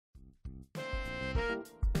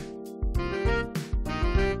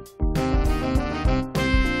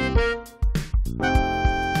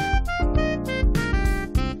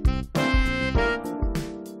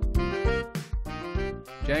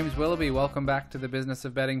James Willoughby, welcome back to the Business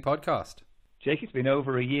of Betting podcast. Jake, it's been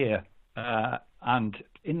over a year, and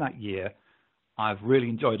in that year, I've really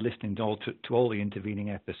enjoyed listening to all the intervening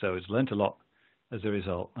episodes, learnt a lot as a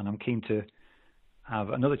result, and I'm keen to have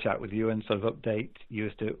another chat with you and sort of update you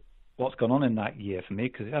as to what's gone on in that year for me,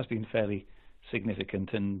 because it has been fairly significant,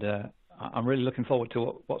 and I'm really looking forward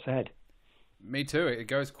to what's ahead. Me too. It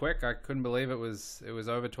goes quick. I couldn't believe it was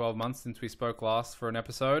over 12 months since we spoke last for an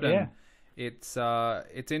episode, and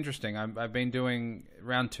it's interesting. I've been doing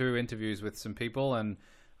round 2 interviews with some people, and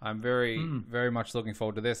I'm very much looking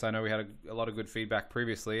forward to this. I know we had a lot of good feedback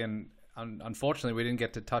previously, and unfortunately we didn't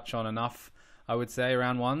get to touch on enough, I would say,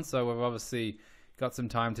 round 1. So we've obviously got some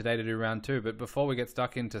time today to do round 2. But before we get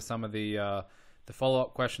stuck into some of the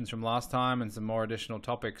follow-up questions from last time and some more additional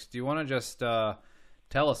topics, do you want to just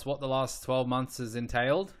tell us what the last 12 months has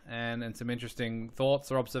entailed and some interesting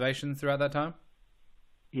thoughts or observations throughout that time?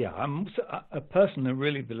 Yeah, I'm a person who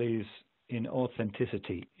really believes in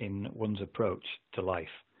authenticity in one's approach to life.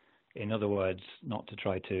 In other words, not to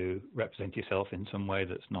try to represent yourself in some way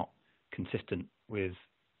that's not consistent with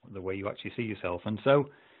the way you actually see yourself. And so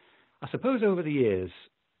I suppose over the years,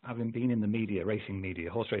 having been in the media, racing media,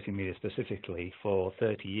 horse racing media specifically, for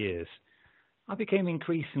 30 years, I became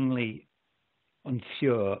increasingly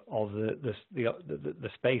unsure of the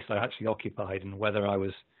space I actually occupied and whether I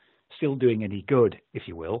was still doing any good, if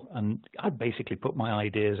you will. And I'd basically put my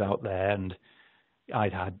ideas out there, and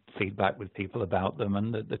I'd had feedback with people about them,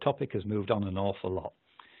 and the topic has moved on an awful lot.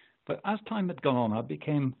 But as time had gone on, I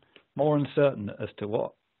became more uncertain as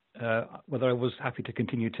to whether I was happy to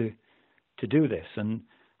continue to do this. And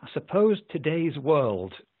I suppose today's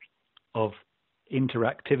world of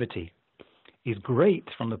interactivity is great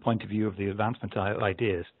from the point of view of the advancement of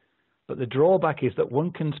ideas, but the drawback is that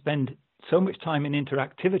one can spend so much time in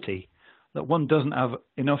interactivity that one doesn't have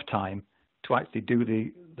enough time to actually do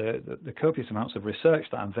the copious amounts of research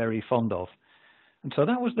that I'm very fond of. And so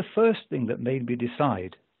that was the first thing that made me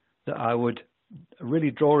decide that I would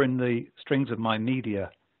really draw in the strings of my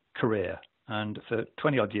media career. And for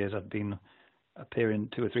 20 odd years, I've been appearing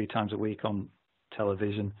 2 or 3 times a week on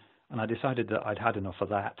television, and I decided that I'd had enough of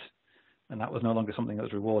that, and that was no longer something that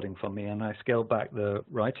was rewarding for me. And I scaled back the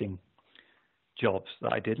writing jobs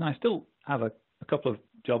that I did, and I still have a couple of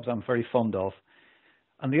jobs I'm very fond of.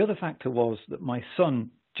 And the other factor was that my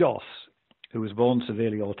son, Joss, who was born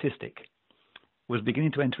severely autistic, was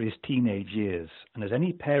beginning to enter his teenage years. And as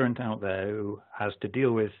any parent out there who has to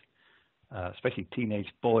deal with, especially teenage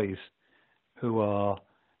boys who are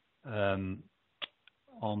on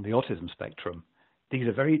the autism spectrum, these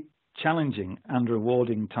are very challenging and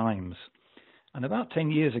rewarding times. And about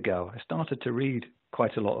 10 years ago, I started to read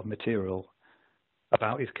quite a lot of material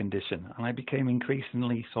about his condition, and I became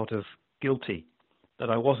increasingly sort of guilty that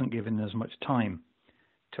I wasn't given as much time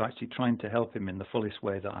to actually trying to help him in the fullest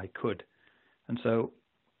way that I could. And so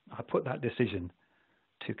I put that decision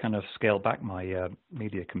to kind of scale back my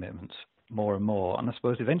media commitments more and more. And I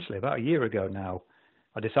suppose eventually, about a year ago now,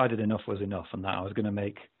 I decided enough was enough, and that I was going to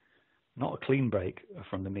make not a clean break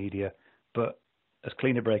from the media, but as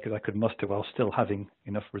clean a break as I could muster while still having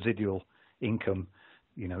enough residual income,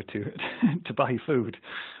 to buy food.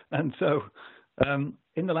 And so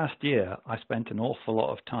in the last year, I spent an awful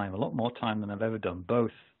lot of time, a lot more time than I've ever done,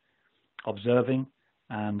 both observing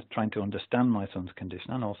and trying to understand my son's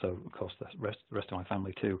condition, and also, of course, the rest of my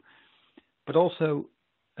family too. But also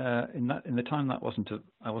in the time that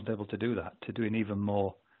I wasn't able to do that, to doing even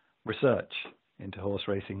more research into horse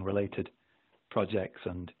racing related projects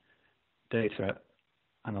and data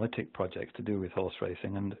analytic projects to do with horse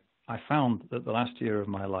racing. And I found that the last year of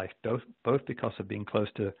my life, both because of being close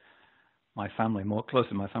to my family, more close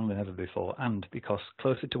to my family than ever before, and because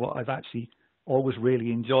closer to what I've actually always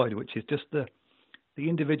really enjoyed, which is just the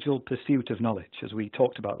individual pursuit of knowledge, as we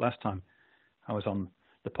talked about last time I was on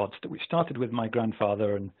the pod, which started with my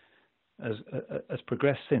grandfather and has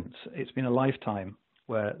progressed since. It's been a lifetime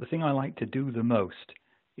where the thing I like to do the most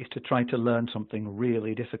is to try to learn something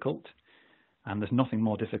really difficult. And there's nothing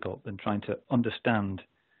more difficult than trying to understand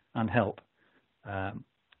and help a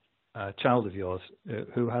child of yours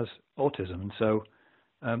who has autism. And so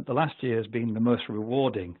the last year has been the most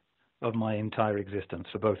rewarding of my entire existence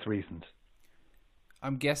for both reasons.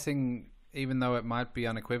 I'm guessing, even though it might be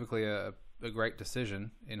unequivocally a great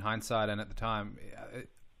decision in hindsight and at the time,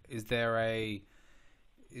 is there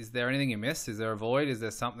anything you missed? Is there a void? Is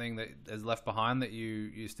there something that is left behind that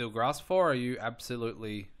you still grasp for? Or are you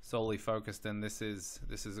absolutely solely focused and this is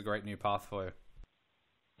a great new path for you?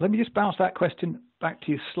 Let me just bounce that question back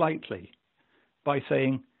to you slightly by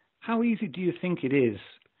saying, how easy do you think it is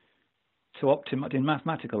to optimize, in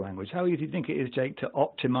mathematical language, how easy do you think it is, Jake, to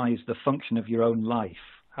optimize the function of your own life?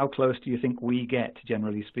 How close do you think we get,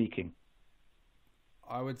 generally speaking?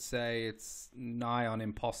 I would say it's nigh on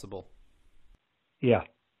impossible. Yeah,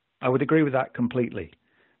 I would agree with that completely.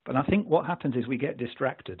 But I think what happens is we get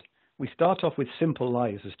distracted. We start off with simple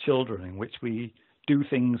lives as children in which we do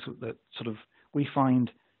things that sort of we find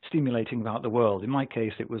stimulating about the world. In my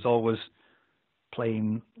case, it was always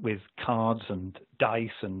playing with cards and dice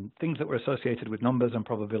and things that were associated with numbers and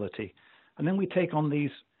probability. And then we take on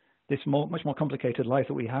this much more complicated life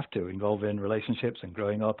that we have to involve in relationships and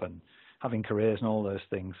growing up and having careers and all those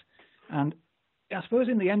things. And I suppose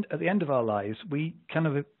at the end of our lives, we kind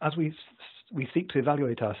of, as we seek to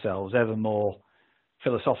evaluate ourselves ever more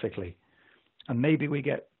philosophically, and maybe we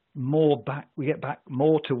get back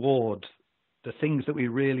more towards the things that we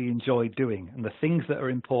really enjoy doing and the things that are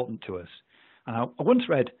important to us. And I once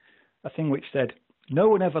read a thing which said, no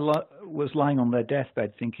one ever was lying on their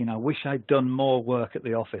deathbed thinking, I wish I'd done more work at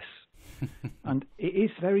the office. And it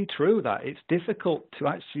is very true that it's difficult to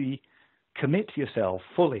actually commit yourself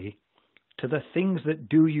fully to the things that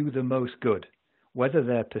do you the most good, whether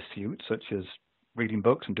they're pursuits such as reading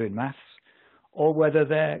books and doing maths, or whether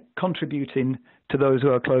they're contributing to those who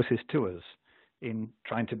are closest to us in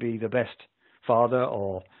trying to be the best father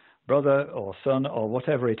or brother or son or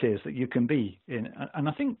whatever it is that you can be in. And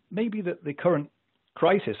I think maybe that the current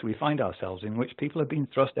crisis we find ourselves in, which people have been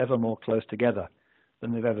thrust ever more close together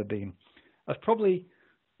than they've ever been, has probably,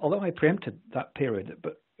 although I preempted that period,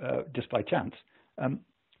 but just by chance,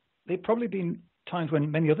 they've probably been times when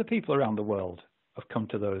many other people around the world have come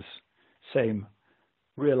to those same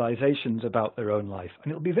realizations about their own life.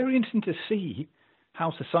 And it'll be very interesting to see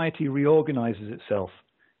how society reorganizes itself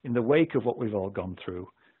in the wake of what we've all gone through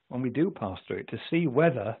when we do pass through it, to see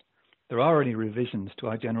whether there are any revisions to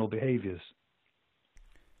our general behaviors.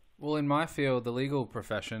 Well, in my field, the legal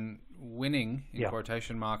profession, winning, in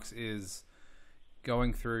quotation marks, is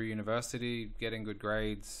going through university, getting good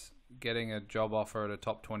grades, getting a job offer at a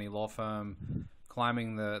top 20 law firm,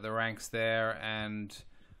 climbing the ranks there. And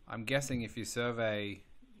I'm guessing if you survey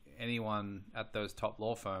anyone at those top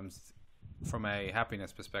law firms from a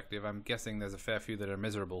happiness perspective, I'm guessing there's a fair few that are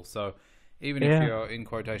miserable. So even if you're, in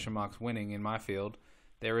quotation marks, winning in my field,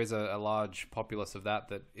 there is a large populace of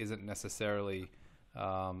that isn't necessarily...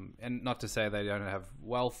 and not to say they don't have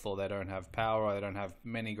wealth or they don't have power or they don't have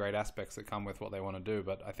many great aspects that come with what they want to do,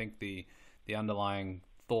 but I think the underlying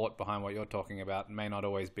thought behind what you're talking about may not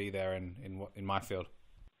always be there in my field.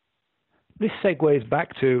 This segues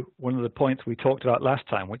back to one of the points we talked about last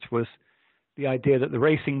time, which was the idea that the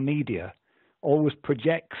racing media always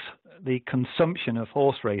projects the consumption of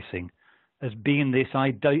horse racing as being this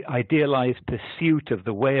idealized pursuit of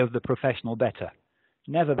the way of the professional bettor.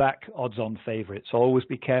 Never back odds-on favourites. Always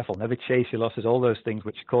be careful. Never chase your losses. All those things,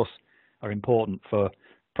 which of course are important for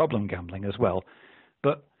problem gambling as well.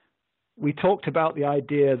 But we talked about the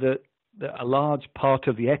idea that a large part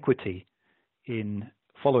of the equity in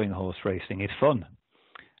following horse racing is fun,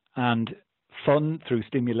 and fun through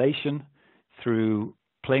stimulation, through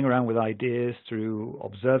playing around with ideas, through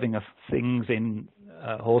observing of things in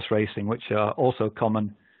horse racing, which are also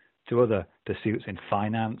common to other pursuits in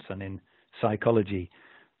finance and in psychology.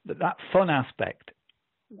 That fun aspect,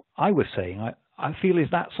 I was saying, I feel is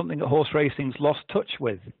that something that horse racing's lost touch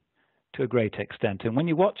with to a great extent. And when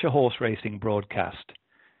you watch a horse racing broadcast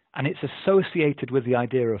and it's associated with the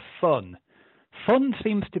idea of fun, fun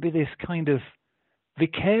seems to be this kind of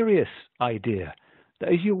vicarious idea that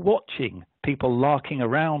as you're watching people larking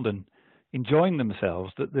around and enjoying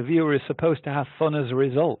themselves, that the viewer is supposed to have fun as a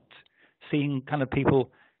result, seeing kind of people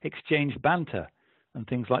exchange banter and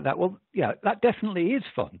things like that. Well, yeah, that definitely is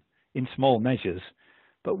fun in small measures.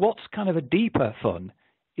 But what's kind of a deeper fun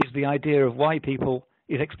is the idea of why people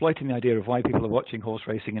is exploiting the idea of why people are watching horse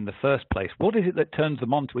racing in the first place. What is it that turns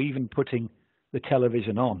them on to even putting the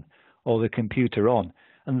television on or the computer on?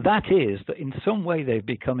 And that is that in some way they've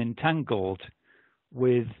become entangled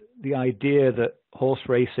with the idea that horse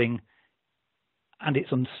racing and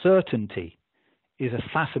its uncertainty is a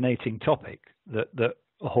fascinating topic, that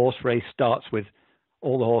a horse race starts with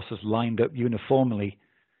all the horses lined up uniformly.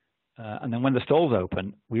 And then when the stalls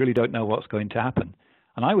open, we really don't know what's going to happen.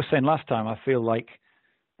 And I was saying last time, I feel like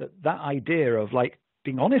that idea of like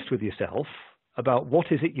being honest with yourself about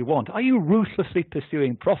what is it you want. Are you ruthlessly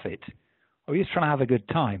pursuing profit, or are you just trying to have a good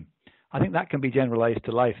time? I think that can be generalized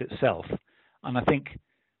to life itself. And I think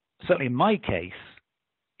certainly in my case,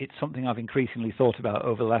 it's something I've increasingly thought about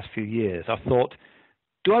over the last few years. I've thought,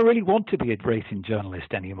 do I really want to be a racing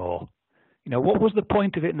journalist anymore? You know, what was the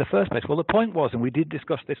point of it in the first place? Well, the point was, and we did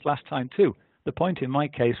discuss this last time too, The point in my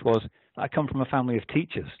case was I come from a family of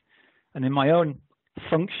teachers. And in my own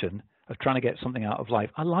function of trying to get something out of life,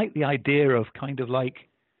 I like the idea of kind of like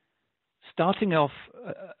starting off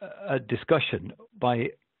a discussion by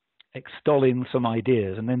extolling some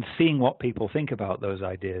ideas and then seeing what people think about those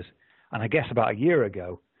ideas. And I guess about a year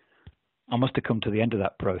ago, I must have come to the end of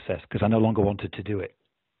that process because I no longer wanted to do it.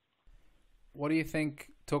 What do you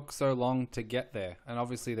think took so long to get there? And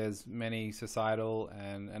obviously there's many societal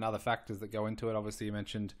and other factors that go into it. Obviously you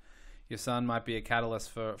mentioned your son might be a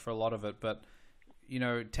catalyst for a lot of it, but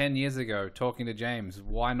 10 years ago, talking to James,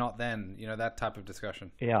 why not then? That type of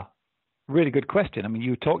discussion. Yeah, really good question. I mean,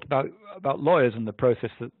 you talked about lawyers and the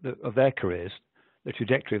process of their careers, the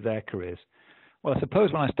trajectory of their careers. Well, I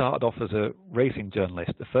suppose when I started off as a racing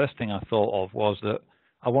journalist, the first thing I thought of was that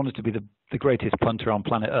I wanted to be the greatest punter on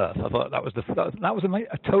planet Earth. I thought that was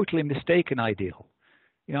a totally mistaken ideal.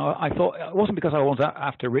 I thought it wasn't because I was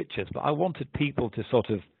after riches, but I wanted people to sort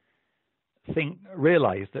of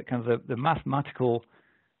realize that kind of the mathematical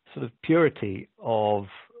sort of purity of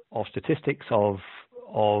statistics of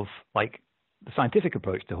like the scientific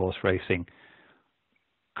approach to horse racing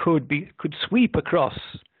could sweep across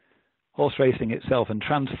horse racing itself and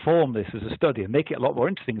transform this as a study and make it a lot more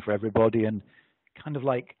interesting for everybody and kind of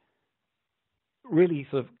like really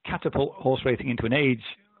sort of catapult horse racing into an age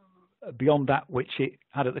beyond that which it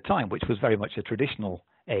had at the time, which was very much a traditional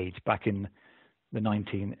age back in the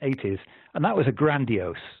 1980s. And that was a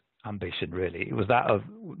grandiose ambition, really. It was that of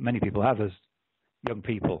many people have as young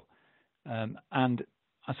people. And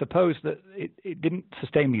I suppose that it didn't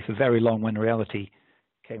sustain me for very long when reality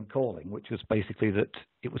came calling, which was basically that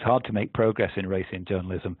it was hard to make progress in racing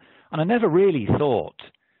journalism. And I never really thought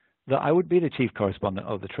that I would be the chief correspondent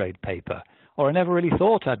of the trade paper, or I never really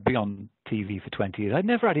thought I'd be on TV for 20 years. I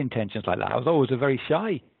never had intentions like that. I was always a very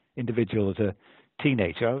shy individual as a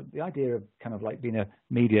teenager. The idea of kind of like being a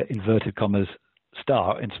media inverted commas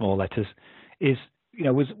star in small letters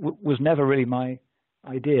was never really my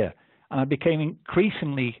idea. And I became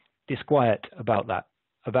increasingly disquiet about that,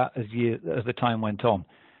 as the time went on.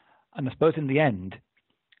 And I suppose in the end,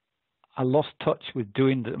 I lost touch with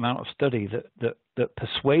doing the amount of study that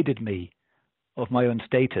persuaded me of my own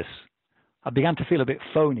status. I began to feel a bit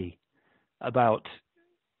phony about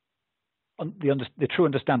the true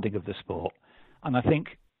understanding of the sport, and I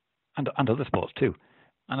think, and other sports too.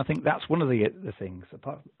 And I think that's one of the things,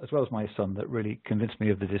 as well as my son, that really convinced me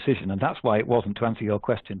of the decision. And that's why it wasn't, to answer your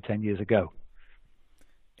question, 10 years ago.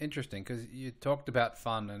 Interesting, because you talked about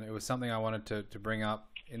fun, and it was something I wanted to bring up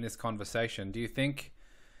in this conversation. Do you think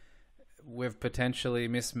we've potentially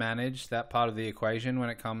mismanaged that part of the equation when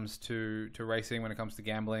it comes to racing, when it comes to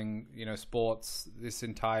gambling, sports, this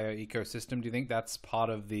entire ecosystem? Do you think that's part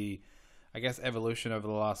of the, I guess, evolution over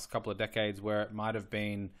the last couple of decades where it might have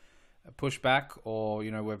been a pushback, or,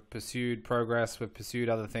 we've pursued progress, we've pursued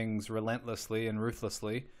other things relentlessly and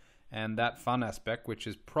ruthlessly, and that fun aspect, which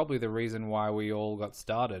is probably the reason why we all got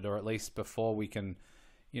started, or at least before we can,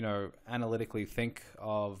 analytically think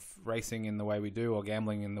of racing in the way we do or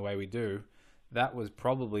gambling in the way we do, that was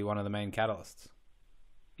probably one of the main catalysts.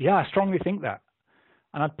 Yeah, I strongly think that.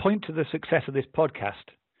 And I'd point to the success of this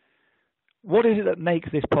podcast. What is it that makes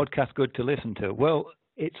this podcast good to listen to? Well,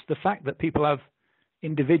 it's the fact that people have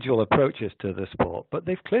individual approaches to the sport, but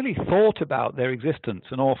they've clearly thought about their existence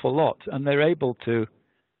an awful lot, and they're able to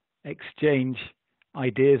exchange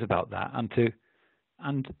ideas about that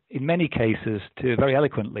and in many cases to very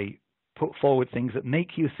eloquently put forward things that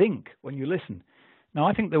make you think when you listen. Now,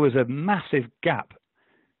 I think there was a massive gap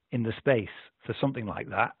in the space for something like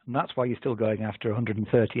that, and that's why you're still going after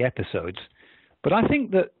 130 episodes. But I think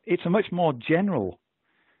that it's a much more general,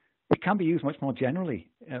 it can be used much more generally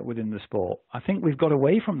within the sport. I think we've got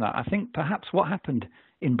away from that. I think perhaps what happened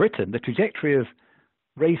in Britain, the trajectory of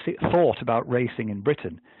thought about racing in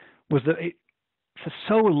Britain, was that for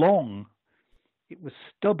so long, it was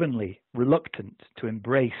stubbornly reluctant to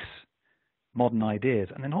embrace modern ideas.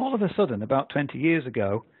 And then all of a sudden, about 20 years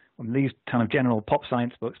ago, when these kind of general pop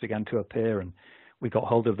science books began to appear, and we got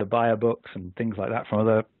hold of the Bayer books and things like that from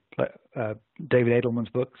other David Edelman's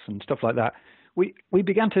books and stuff like that, we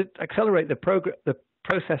began to accelerate the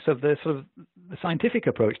process of the sort of the scientific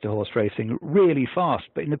approach to horse racing really fast.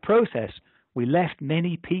 But in the process, we left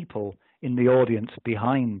many people in the audience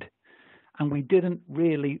behind, and we didn't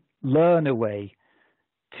really learn a way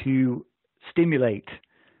to stimulate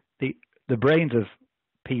the brains of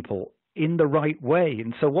people in the right way.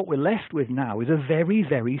 And so what we're left with now is a very,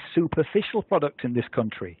 very superficial product in this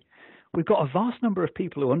country. We've got a vast number of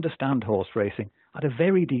people who understand horse racing at a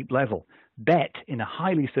very deep level, bet in a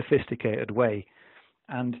highly sophisticated way,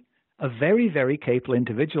 and are very, very capable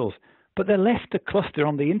individuals. but they're left to cluster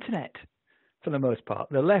on the internet for the most part.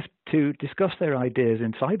 They're left to discuss their ideas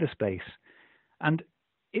in cyberspace. And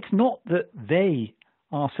it's not that they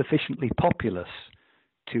are sufficiently populous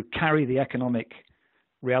to carry the economic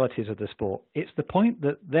realities of the sport. It's the point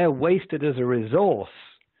that they're wasted as a resource.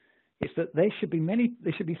 It's that there should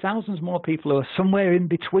be thousands more people who are somewhere in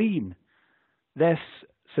between their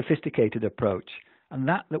sophisticated approach and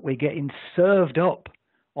that we're getting served up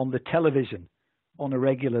on the television on a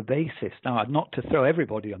regular basis. Now, not to throw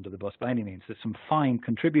everybody under the bus by any means. There's some fine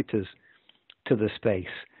contributors to the space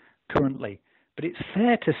currently. But it's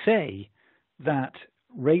fair to say that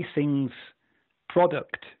racing's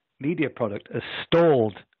product, media product, has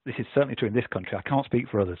stalled. This is certainly true in this country. I can't speak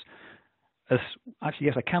for others. Actually,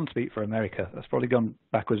 yes, I can speak for America. That's probably gone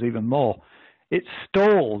backwards even more. It's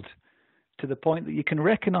stalled to the point that you can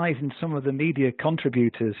recognize in some of the media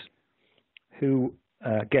contributors who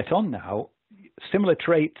get on now similar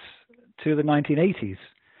traits to the 1980s,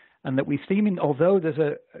 and that we've seen, although there's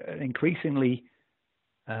an increasingly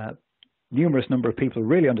numerous number of people who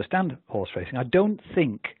really understand horse racing, I don't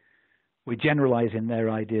think we're generalizing their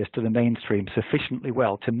ideas to the mainstream sufficiently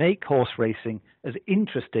well to make horse racing as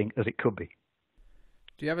interesting as it could be.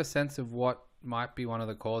 Do you have a sense of what might be one of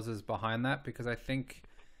the causes behind that? Because I think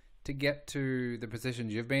to get to the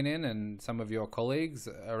positions you've been in and some of your colleagues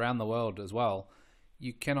around the world as well,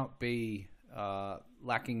 you cannot be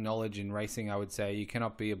lacking knowledge in racing, I would say. You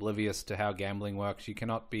cannot be oblivious to how gambling works. You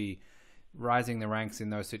cannot be rising the ranks in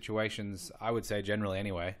those situations, I would say generally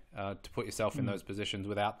anyway, to put yourself in those positions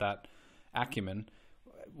without that acumen.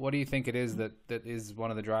 What do you think it is that is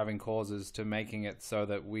one of the driving causes to making it so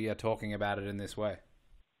that we are talking about it in this way?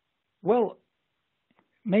 Well,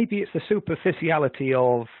 maybe it's the superficiality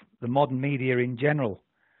of the modern media in general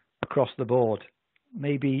across the board.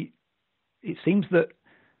 Maybe it seems that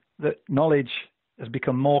knowledge has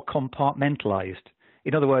become more compartmentalized.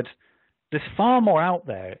 In other words, there's far more out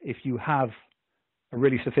there if you have a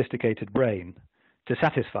really sophisticated brain to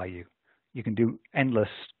satisfy you. You can do endless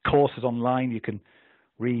courses online. You can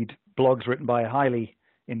read blogs written by highly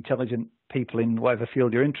intelligent people in whatever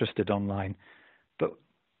field you're interested online. But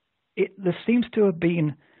there seems to have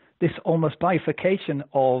been this almost bifurcation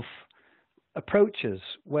of approaches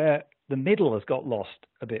where the middle has got lost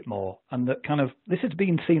a bit more. And that this has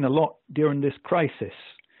been seen a lot during this crisis,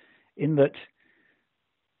 in that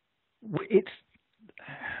it's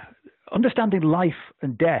understanding life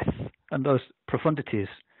and death and those profundities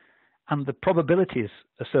and the probabilities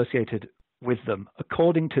associated with them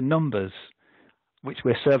according to numbers which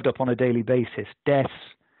we're served up on a daily basis, deaths,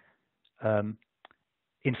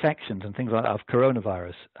 infections and things like that of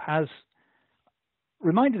coronavirus, has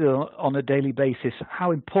reminded us on a daily basis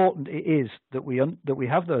how important it is that we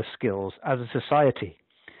have those skills as a society.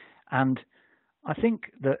 And I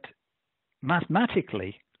think that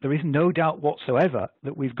mathematically there is no doubt whatsoever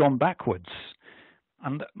that we've gone backwards.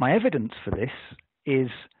 And my evidence for this is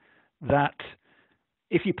that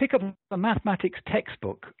if you pick up a mathematics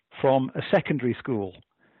textbook from a secondary school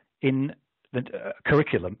in the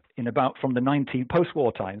curriculum from the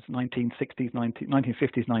post-war times, 1960s,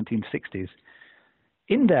 1950s, 1960s,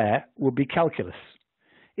 in there would be calculus.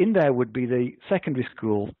 In there would be the secondary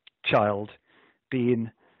school child being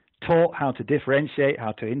taught how to differentiate,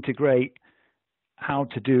 how to integrate, how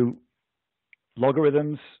to do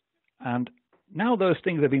logarithms. And now those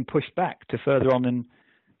things have been pushed back to further on. And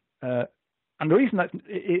the reason that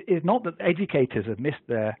is not that educators have missed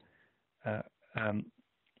their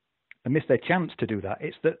chance to do that.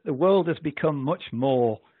 It's that the world has become much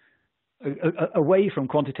more away from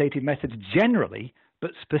quantitative methods generally,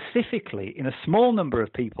 but specifically in a small number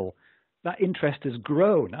of people, that interest has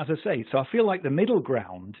grown, as I say. So I feel like the middle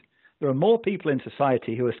ground, there are more people in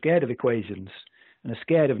society who are scared of equations and are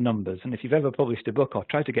scared of numbers. And if you've ever published a book or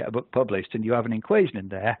tried to get a book published and you have an equation in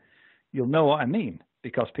there, you'll know what I mean.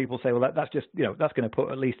 Because people say, well, that's just, that's going to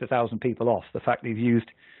put at least 1,000 people off, the fact that you've used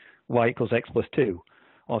y equals x plus 2.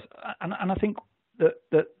 And I think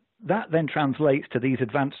that then translates to these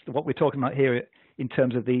advanced, what we're talking about here in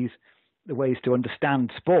terms of the ways to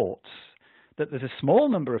understand sports, that there's a small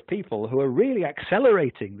number of people who are really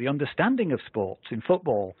accelerating the understanding of sports in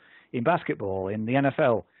football, in basketball, in the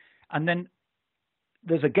NFL. And then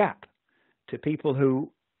there's a gap to people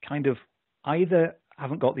who kind of either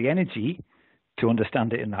haven't got the energy to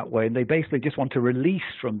understand it in that way, and they basically just want to release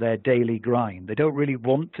from their daily grind. They don't really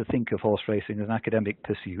want to think of horse racing as an academic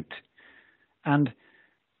pursuit. And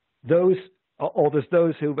there's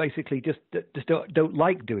those who basically just don't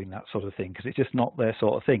like doing that sort of thing because it's just not their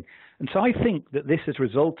sort of thing. And so I think that this has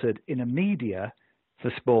resulted in a media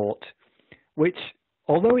for sport which,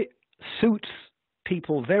 although it suits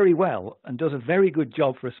people very well and does a very good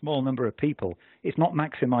job for a small number of people, it's not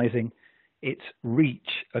maximizing its reach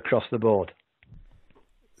across the board.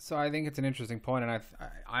 So I think it's an interesting point, and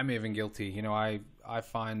I'm even guilty. You know, I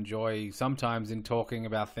find joy sometimes in talking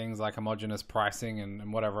about things like homogeneous pricing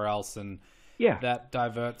and whatever else, and that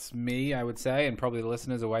diverts me, I would say, and probably the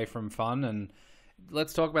listeners away from fun. And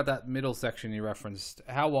let's talk about that middle section you referenced.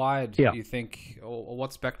 How wide do you think, or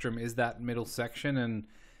what spectrum is that middle section? And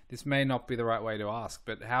this may not be the right way to ask,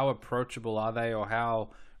 but how approachable are they, or how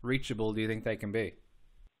reachable do you think they can be?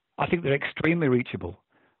 I think they're extremely reachable.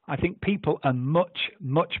 I think people are much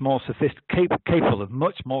more capable of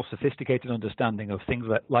much more sophisticated understanding of things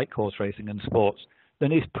like horse racing and sports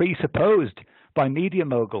than is presupposed by media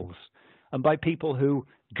moguls and by people who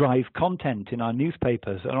drive content in our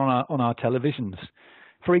newspapers and on our televisions.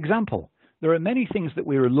 For example, there are many things that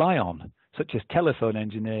we rely on, such as telephone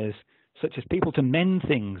engineers, such as people to mend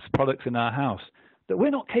things, products in our house, that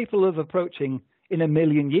we're not capable of approaching in a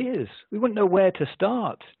million years. We wouldn't know where to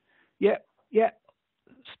start. Yet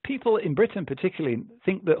people in Britain particularly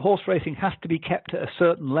think that horse racing has to be kept at a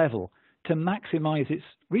certain level to maximize its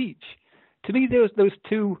reach. To me, those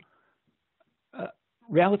two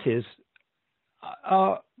realities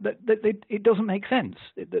are that it doesn't make sense.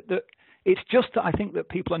 It's just that I think that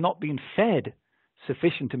people are not being fed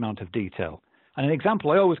sufficient amount of detail. And an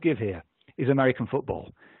example I always give here is American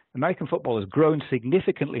football. American football has grown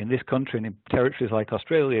significantly in this country and in territories like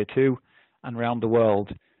Australia too, and around the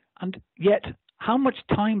world. And yet, how much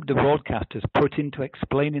time do broadcasters put into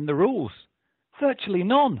explaining the rules? Virtually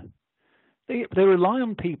none. They rely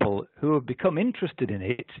on people who have become interested in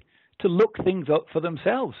it to look things up for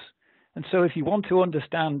themselves. And so if you want to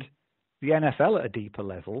understand the NFL at a deeper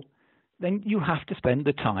level, then you have to spend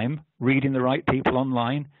the time reading the right people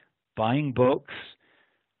online, buying books.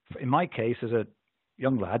 In my case, as a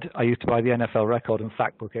young lad, I used to buy the NFL Record and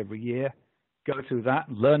Fact Book every year, go through that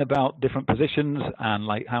and learn about different positions and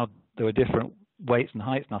like how there were different weights and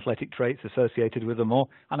heights and athletic traits associated with them all.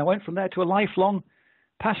 And I went from there to a lifelong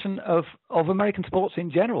passion of American sports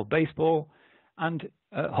in general, baseball and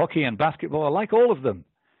hockey and basketball. I like all of them.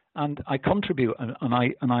 And I contribute, and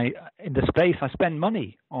I in the space I spend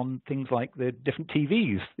money on things like the different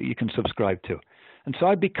TVs that you can subscribe to, and so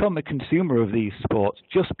I become a consumer of these sports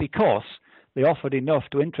just because they offered enough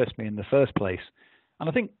to interest me in the first place. And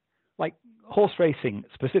I think, like horse racing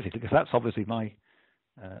specifically, because that's obviously my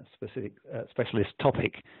specific specialist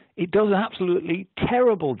topic, it does an absolutely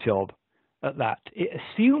terrible job at that. It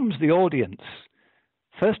assumes the audience,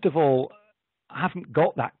 first of all, haven't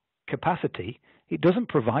got that capacity. It doesn't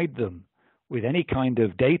provide them with any kind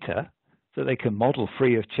of data that they can model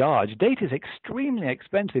free of charge. Data is extremely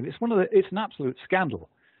expensive. It's an absolute scandal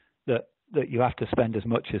that you have to spend as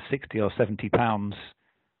much as £60 or £70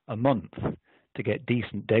 a month to get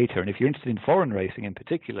decent data. And if you're interested in foreign racing in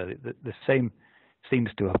particular, the same seems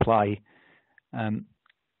to apply. And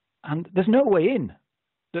there's no way in.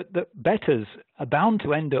 That bettors are bound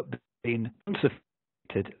to end up being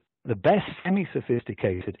unsophisticated, the best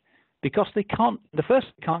semi-sophisticated, because they can't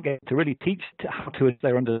get to really teach how to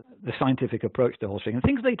they're under the scientific approach to horse racing, and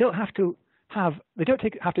things they don't have to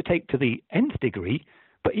take to the nth degree,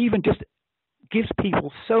 but even just gives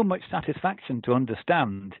people so much satisfaction to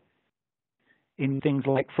understand in things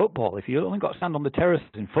like football. If you only got to stand on the terraces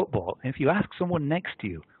in football, and if you ask someone next to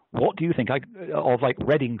you, what do you think of like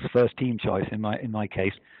Reading's first team choice in my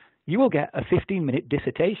case, you will get a 15-minute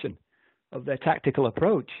dissertation of their tactical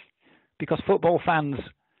approach, because football fans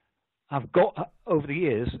have got over the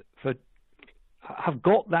years have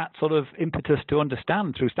got that sort of impetus to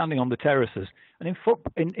understand through standing on the terraces. And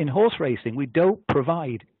in horse racing, we don't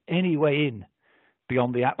provide any way in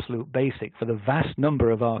beyond the absolute basic for the vast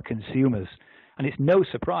number of our consumers. And it's no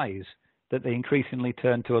surprise that they increasingly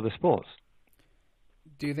turn to other sports.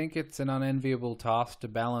 Do you think it's an unenviable task to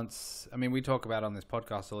balance? I mean, we talk about on this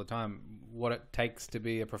podcast all the time what it takes to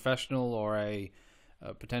be a professional or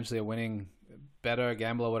potentially a winning better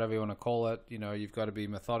gambler, whatever you want to call it. You know, you've got to be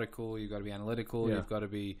methodical, you've got to be analytical, you've got to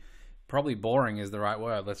be probably boring is the right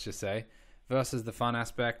word, let's just say, versus the fun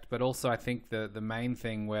aspect. But also I think the main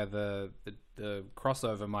thing where the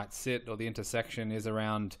crossover might sit, or the intersection, is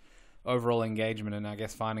around overall engagement and I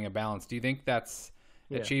guess finding a balance. Do you think that's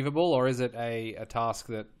achievable, or is it a task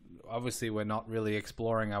that obviously we're not really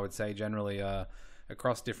exploring, I would say, generally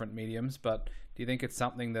across different mediums, but do you think it's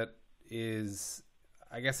something that is,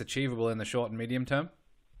 I guess, achievable in the short and medium term?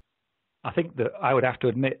 I think that I would have to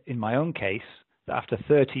admit in my own case that after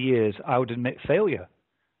 30 years, I would admit failure.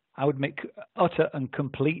 I would make utter and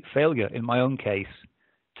complete failure in my own case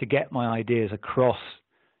to get my ideas across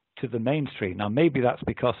to the mainstream. Now, maybe that's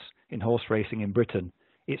because in horse racing in Britain,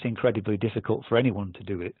 it's incredibly difficult for anyone to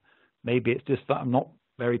do it. Maybe it's just that I'm not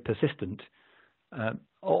very persistent,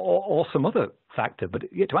 or some other factor. But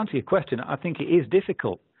to answer your question, I think it is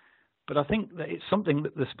difficult. But I think that it's something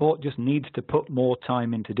that the sport just needs to put more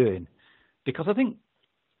time into doing. Because I think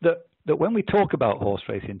that when we talk about horse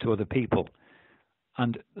racing to other people,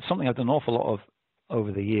 and something I've done an awful lot of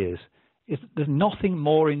over the years, is there's nothing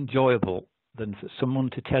more enjoyable than for someone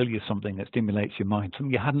to tell you something that stimulates your mind,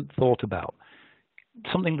 something you hadn't thought about,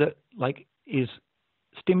 something that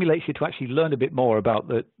stimulates you to actually learn a bit more about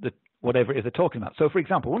the whatever it is they're talking about. So, for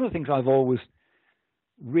example, one of the things I've always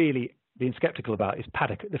really been skeptical about is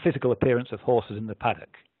paddock, the physical appearance of horses in the paddock.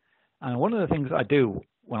 And one of the things I do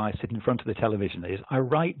when I sit in front of the television is I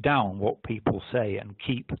write down what people say and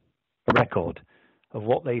keep a record of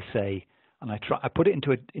what they say, and I put it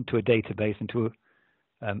into a database, into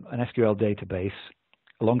an SQL database,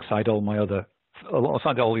 alongside all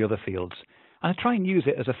the other fields, and I try and use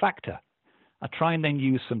it as a factor. I try and then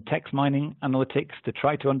use some text mining analytics to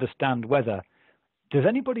try to understand whether does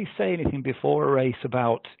anybody say anything before a race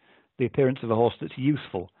about the appearance of a horse that's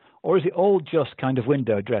useful, or is it all just kind of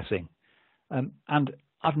window dressing? And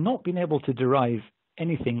I've not been able to derive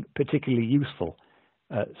anything particularly useful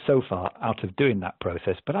so far out of doing that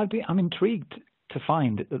process. But I'm intrigued to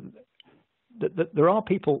find that there are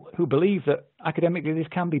people who believe that academically this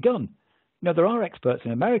can be done. There are experts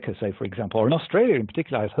in America, say, for example, or in Australia in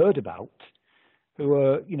particular, I've heard about,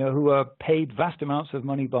 who are paid vast amounts of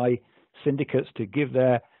money by syndicates to give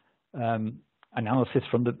their analysis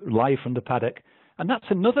live from the paddock. And that's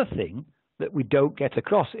another thing that we don't get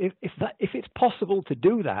across. If it's possible to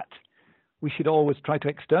do that, we should always try to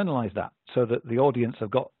externalize that so that the audience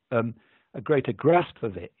have got a greater grasp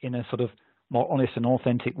of it in a sort of more honest and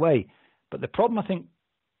authentic way. But the problem I think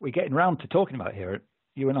we're getting around to talking about here,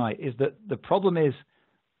 you and I, is that the problem is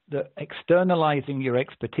that externalizing your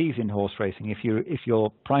expertise in horse racing, if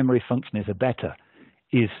your primary function is a bettor,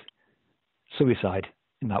 is suicide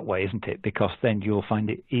in that way, isn't it? Because then you'll find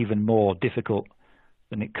it even more difficult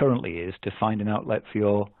than it currently is to find an outlet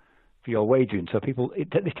for your wagering. So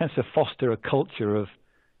it tends to foster a culture of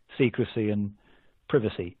secrecy and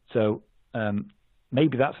privacy. So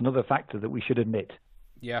maybe that's another factor that we should admit.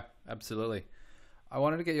 Yeah, absolutely. I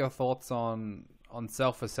wanted to get your thoughts on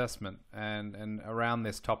self-assessment and around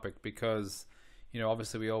this topic because,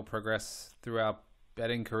 obviously we all progress through our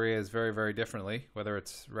betting careers very, very differently, whether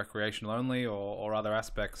it's recreational only or other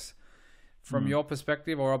aspects. From your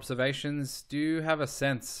perspective or observations, do you have a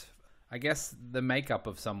sense, I guess, the makeup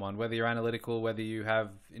of someone, whether you're analytical, whether you have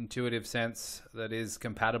intuitive sense that is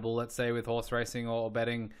compatible, let's say, with horse racing or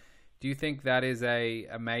betting? Do you think that is a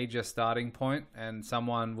major starting point and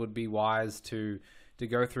someone would be wise to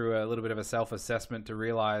go through a little bit of a self-assessment to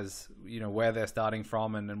realize, where they're starting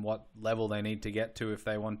from and what level they need to get to if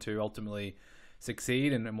they want to ultimately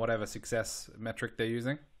succeed in whatever success metric they're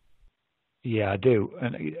using? Yeah, I do.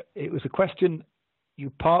 And it was a question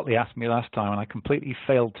you partly asked me last time, and I completely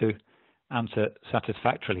failed to answer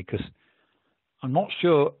satisfactorily because I'm not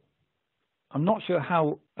sure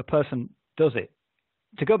how a person does it.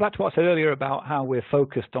 To go back to what I said earlier about how we're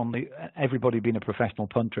focused on everybody being a professional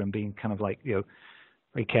punter and being kind of like,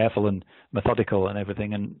 very careful and methodical and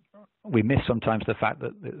everything, and we miss sometimes the fact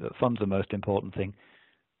that fun's the most important thing.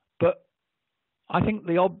 But I think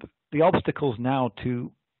the obstacles now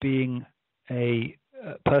to being a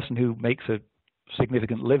person who makes a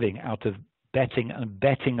significant living out of betting and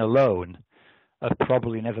betting alone have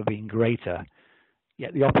probably never been greater.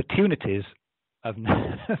 Yet the opportunities have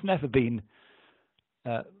never been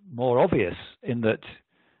more obvious in that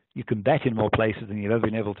you can bet in more places than you've ever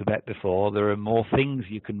been able to bet before. There are more things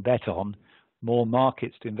you can bet on, more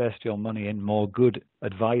markets to invest your money in, more good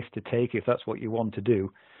advice to take if that's what you want to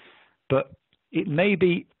do. But it may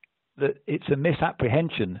be that it's a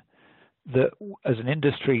misapprehension that as an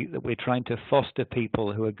industry that we're trying to foster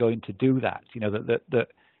people who are going to do that, that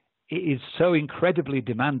it is so incredibly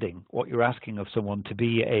demanding what you're asking of someone to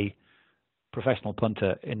be a professional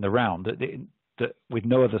punter in the round that with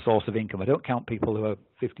no other source of income. I don't count people who are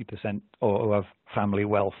 50% or who have family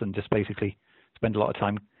wealth and just basically spend a lot of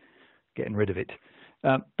time getting rid of it.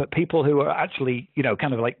 But people who are actually,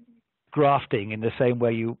 kind of like grafting in the same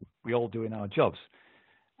way we all do in our jobs.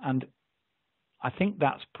 And I think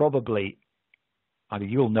that's probably,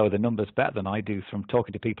 you'll know the numbers better than I do from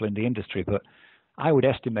talking to people in the industry, but I would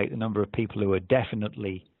estimate the number of people who are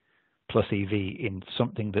definitely plus EV in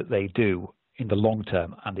something that they do in the long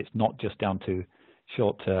term, and it's not just down to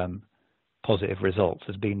short-term positive results,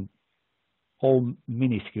 has been all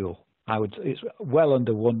minuscule. It's well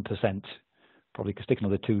under 1% probably could stick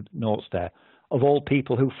another 2 noughts there, of all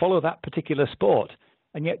people who follow that particular sport.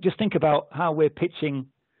 And yet just think about how we're pitching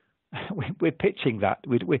that.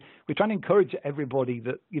 We're trying to encourage everybody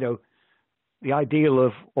that, the ideal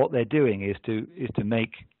of what they're doing is to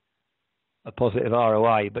make a positive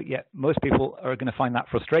ROI, but yet most people are going to find that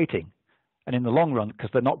frustrating. And in the long run, because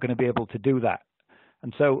they're not going to be able to do that.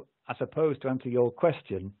 And so I suppose to answer your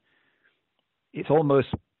question, it's almost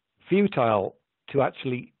futile to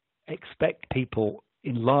actually expect people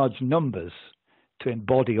in large numbers to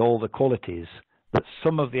embody all the qualities that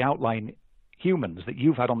some of the outline humans that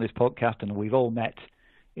you've had on this podcast and we've all met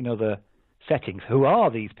in other settings, who are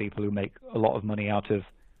these people who make a lot of money out of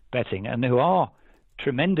betting and who are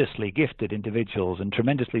tremendously gifted individuals and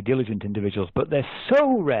tremendously diligent individuals, but they're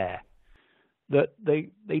so rare that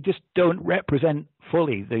they just don't represent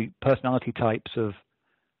fully the personality types of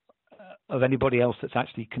anybody else that's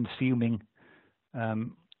actually consuming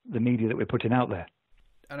the media that we're putting out there.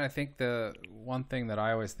 And I think the one thing that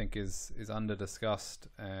I always think is under-discussed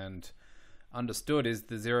and understood is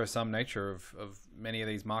the zero-sum nature of many of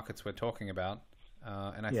these markets we're talking about.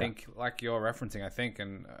 And I think, like you're referencing,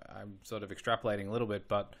 and I'm sort of extrapolating a little bit,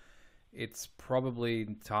 but it's probably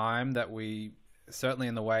time that we, certainly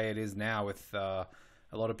in the way it is now with a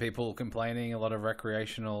lot of people complaining, a lot of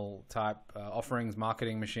recreational type offerings,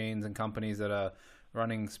 marketing machines and companies that are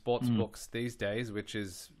running sports books these days, which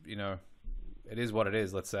is, it is what it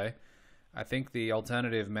is, let's say. I think the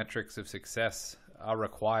alternative metrics of success are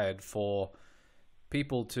required for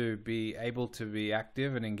people to be able to be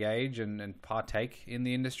active and engage and partake in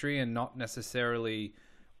the industry and not necessarily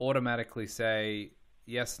automatically say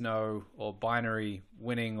yes, no, or binary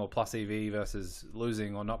winning or plus EV versus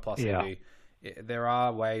losing or not plus EV. There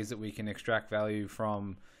are ways that we can extract value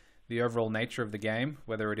from the overall nature of the game,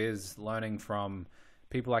 whether it is learning from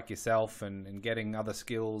people like yourself and getting other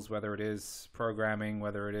skills, whether it is programming,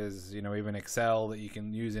 whether it is, even Excel that you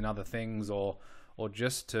can use in other things, or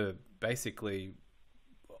just to basically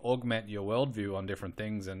augment your worldview on different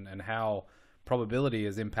things and how probability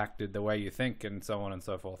has impacted the way you think and so on and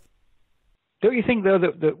so forth. Don't you think, though,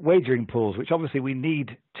 that wagering pools, which obviously we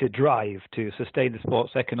need to drive to sustain the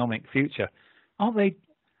sport's economic future, aren't they?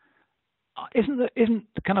 Isn't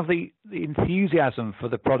kind of the enthusiasm for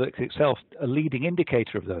the product itself a leading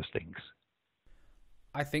indicator of those things?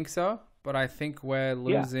 I think so, but I think we're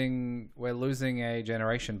losing a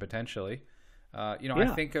generation potentially. I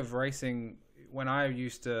think of racing when I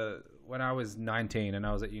was 19 and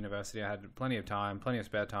I was at university. I had plenty of time, plenty of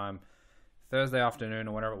spare time. Thursday afternoon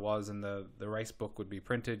or whatever it was, and the race book would be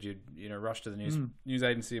printed. You'd rush to the news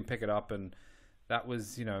agency and pick it up, and that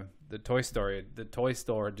was the toy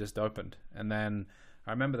store had just opened. And then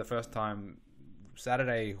I remember the first time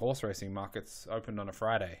Saturday horse racing markets opened on a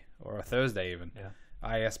Friday or a Thursday even.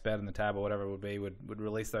 ISBet and the Tab or whatever it would be would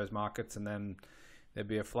release those markets, and then there'd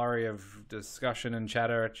be a flurry of discussion and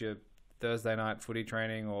chatter at your Thursday night footy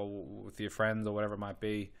training or with your friends or whatever it might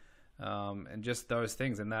be, and just those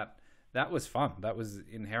things. And that was fun. That was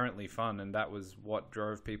inherently fun, and that was what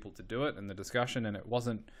drove people to do it, and the discussion. And it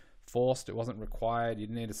wasn't forced. It wasn't required. You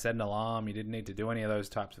didn't need to set an alarm. You didn't need to do any of those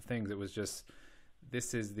types of things. It was just,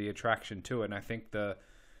 this is the attraction to it. And I think the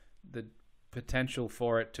potential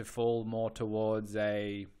for it to fall more towards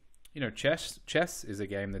a, chess is a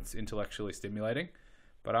game that's intellectually stimulating,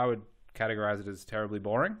 but I would categorize it as terribly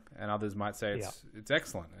boring, and others might say it's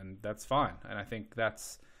excellent, and that's fine. And I think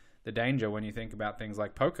that's the danger when you think about things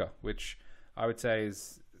like poker, which I would say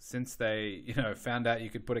is, since they found out you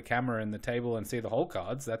could put a camera in the table and see the whole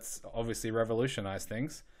cards, that's obviously revolutionized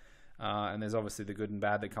things. And there's obviously the good and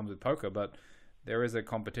bad that comes with poker, but there is a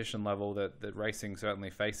competition level that racing certainly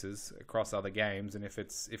faces across other games. And if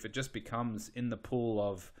it just becomes in the pool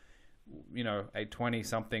of, a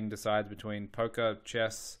 20-something decides between poker,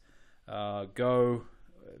 chess, Go,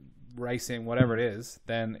 racing, whatever it is,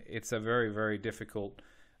 then it's a very, very difficult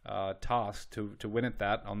task to win at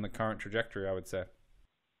that on the current trajectory, I would say.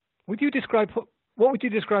 What would you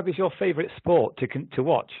describe as your favorite sport to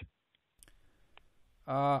watch?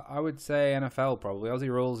 I would say NFL probably. Aussie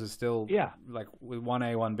rules is still like with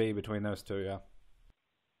 1A, 1B between those two,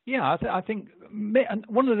 I think and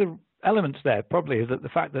one of the elements there probably is that the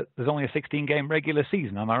fact that there's only a 16-game regular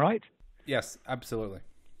season. Am I right? Yes, absolutely.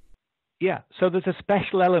 Yeah, so there's a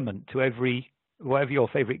special element to whatever your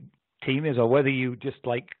favorite team is, or whether you just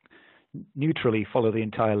neutrally follow the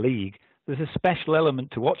entire league. There's a special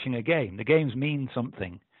element to watching a game. The games mean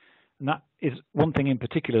something. And that is one thing in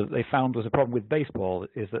particular that they found was a problem with baseball,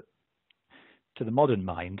 is that to the modern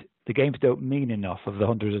mind, the games don't mean enough of the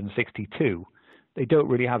 162. They don't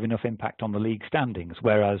really have enough impact on the league standings,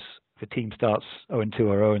 whereas if a team starts 0-2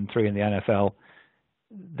 or 0-3 in the NFL,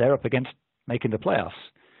 they're up against making the playoffs.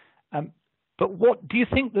 But what do you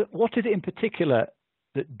think what is it in particular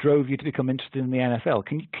that drove you to become interested in the NFL?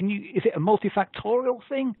 Can you is it a multifactorial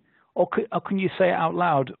thing, or can you say it out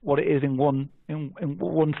loud what it is in one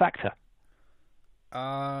factor?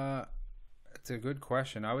 It's a good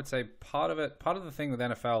question. I would say part of the thing with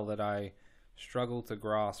NFL that I struggle to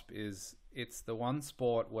grasp is it's the one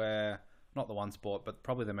sport where, not the one sport, but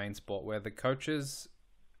probably the main sport where the coach's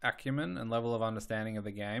acumen and level of understanding of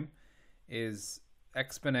the game is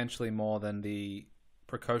exponentially more than the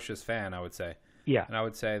precocious fan, I would say. Yeah. And I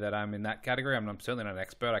would say that I'm in that category. I'm certainly not an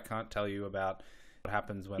expert. I can't tell you about what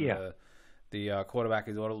happens when the quarterback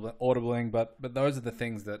is audibling, but those are the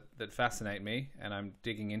things that fascinate me and I'm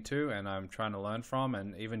digging into and I'm trying to learn from,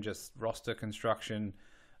 and even just roster construction,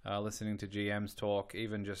 listening to GMs talk,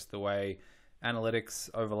 even just the way analytics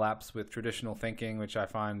overlaps with traditional thinking, which I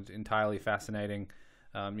find entirely fascinating.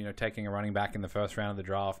 Taking a running back in the first round of the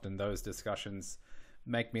draft, and those discussions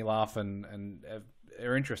make me laugh and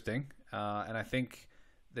are interesting. And I think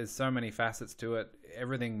there's so many facets to it.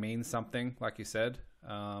 Everything means something, like you said.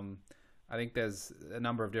 I think there's a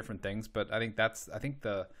number of different things, but I think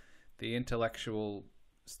the intellectual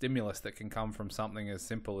stimulus that can come from something as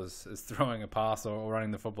simple as throwing a pass or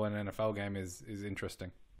running the football in an NFL game is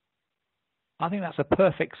interesting. I think that's a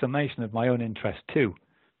perfect summation of my own interest too,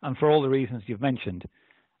 and for all the reasons you've mentioned.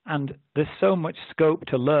 And there's so much scope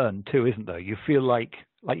to learn too, isn't there? You feel like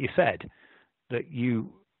you said, that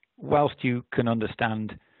whilst you can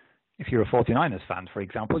understand, if you're a 49ers fan, for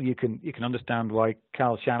example, you can understand why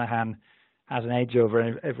Kyle Shanahan has an edge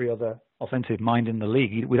over every other offensive mind in the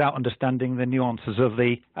league without understanding the nuances of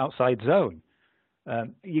the outside zone. But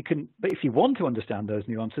if you want to understand those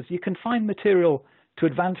nuances, you can find material to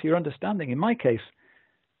advance your understanding. In my case,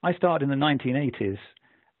 I started in the 1980s,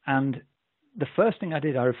 and the first thing I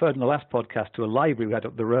did, I referred in the last podcast to a library we had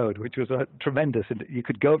up the road, which was tremendous. And you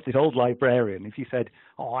could go up to this old librarian. If you said,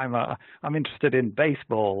 "Oh, I'm interested in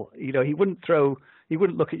baseball," he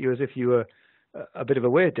wouldn't look at you as if you were a bit of a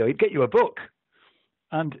weirdo. He'd get you a book,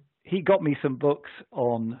 and he got me some books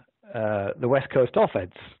on the West Coast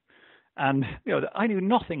offense. And I knew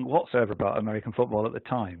nothing whatsoever about American football at the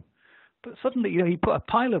time. But suddenly, he put a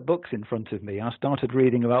pile of books in front of me, and I started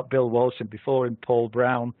reading about Bill Walsh and before him Paul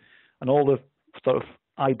Brown, and all the sort of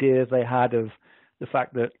ideas they had of the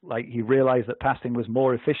fact that, like, he realized that passing was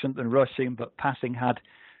more efficient than rushing, but passing had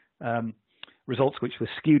results which were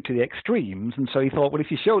skewed to the extremes. And so he thought, well, if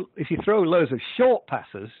you throw loads of short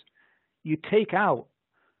passes, you take out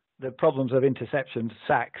the problems of interceptions,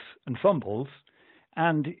 sacks, and fumbles,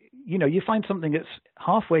 and you find something that's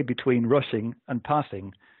halfway between rushing and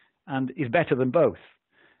passing, and is better than both.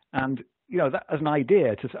 And that as an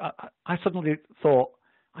idea, I suddenly thought,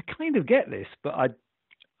 I kind of get this, but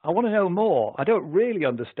I want to know more. I don't really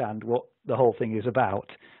understand what the whole thing is about.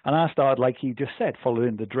 And I started, like you just said,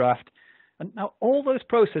 following the draft. And now all those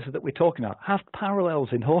processes that we're talking about have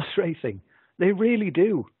parallels in horse racing. They really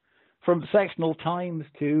do. From sectional times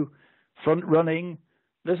to front running,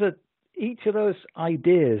 each of those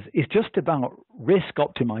ideas is just about risk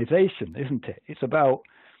optimization, isn't it? It's about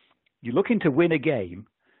you're looking to win a game,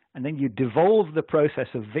 and then you devolve the process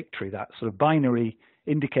of victory, that sort of binary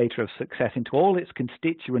indicator of success, into all its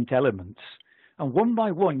constituent elements. And one by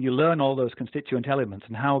one, you learn all those constituent elements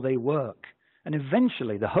and how they work. And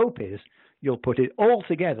eventually, the hope is you'll put it all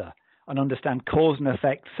together and understand cause and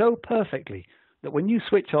effect so perfectly that when you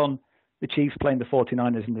switch on the Chiefs playing the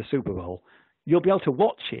 49ers in the Super Bowl, you'll be able to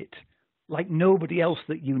watch it like nobody else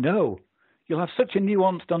that you know. You'll have such a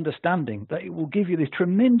nuanced understanding that it will give you this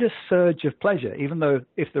tremendous surge of pleasure, even though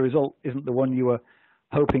if the result isn't the one you were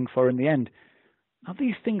hoping for in the end. Now,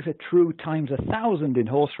 these things are true times 1,000 in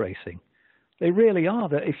horse racing. They really are.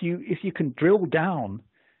 That if you can drill down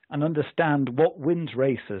and understand what wins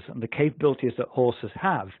races and the capabilities that horses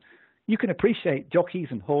have, you can appreciate jockeys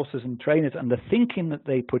and horses and trainers and the thinking that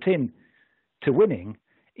they put in to winning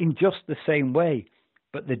in just the same way.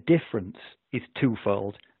 But the difference is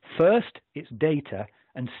twofold. First, it's data,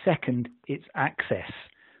 and second, it's access.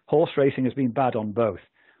 Horse racing has been bad on both.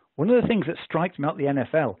 One of the things that strikes me about the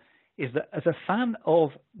NFL is that as a fan of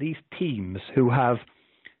these teams who have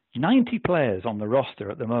 90 players on the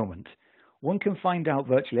roster at the moment, one can find out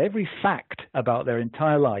virtually every fact about their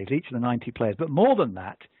entire lives, each of the 90 players. But more than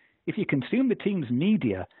that, if you consume the team's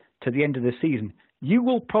media to the end of the season, you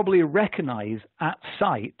will probably recognize at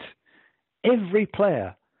sight every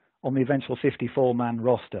player on the eventual 54-man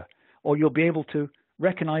roster, or you'll be able to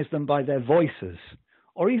recognize them by their voices,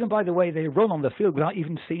 or even by the way they run on the field without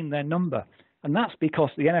even seeing their number. And that's because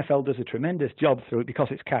the NFL does a tremendous job through it, because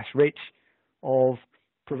it's cash rich, of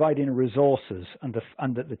providing resources, and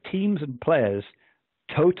that the teams and players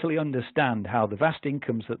totally understand how the vast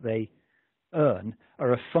incomes that they earn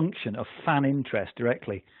are a function of fan interest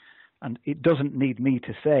directly. And it doesn't need me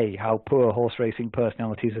to say how poor horse racing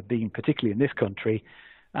personalities have been, particularly in this country,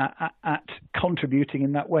 at contributing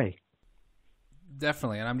in that way.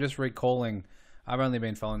 Definitely. And I'm just recalling, I've only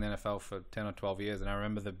been following the NFL for 10 or 12 years, and I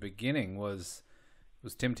remember the beginning was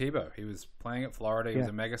Tim Tebow. He was playing at Florida. He was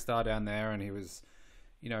a megastar down there, and he was,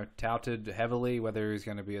 touted heavily, whether he was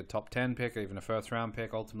going to be a top 10 pick or even a first-round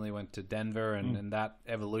pick. Ultimately went to Denver, and that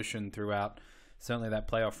evolution throughout, certainly that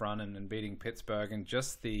playoff run and beating Pittsburgh, and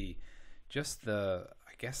just the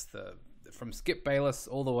from Skip Bayless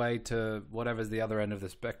all the way to whatever's the other end of the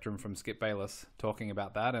spectrum from Skip Bayless, talking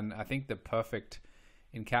about that. And I think the perfect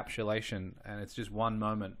encapsulation, and it's just one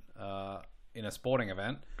moment in a sporting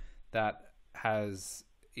event that has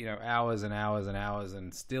hours and hours and hours,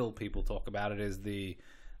 and still people talk about it, is the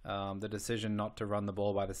decision not to run the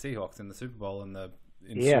ball by the Seahawks in the Super Bowl, and the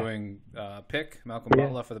ensuing pick, Malcolm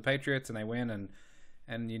Butler for the Patriots, and they win.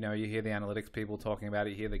 And you hear the analytics people talking about it,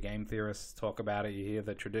 you hear the game theorists talk about it, you hear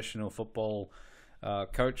the traditional football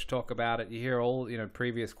coach talk about it, you hear all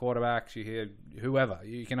previous quarterbacks, you hear whoever.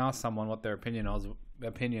 You can ask someone what their opinion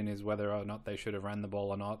is whether or not they should have ran the ball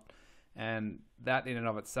or not. And that in and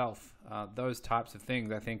of itself, those types of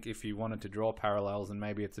things, I think if you wanted to draw parallels, and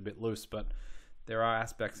maybe it's a bit loose, but there are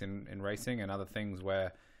aspects in racing and other things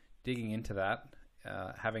where digging into that,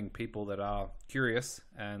 having people that are curious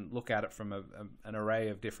and look at it from an array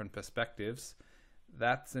of different perspectives,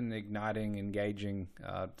 that's an igniting, engaging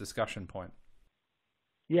discussion point.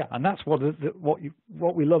 Yeah, and that's what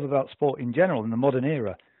we love about sport in general in the modern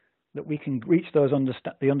era, that we can reach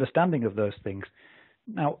the understanding of those things.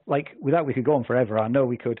 Now, with that, we could go on forever. I know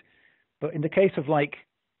we could, but in the case of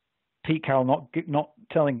Pete Carroll not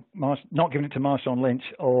giving it to Marshawn Lynch,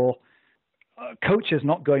 or coaches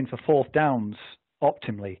not going for fourth downs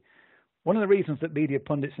optimally, one of the reasons that media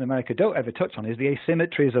pundits in America don't ever touch on is the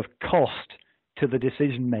asymmetries of cost to the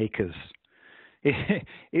decision makers.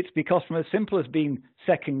 It's because, from as simple as being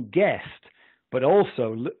second guessed, but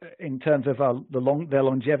also in terms of their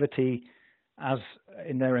longevity as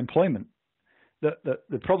in their employment.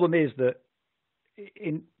 The problem is that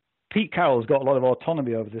Pete Carroll's got a lot of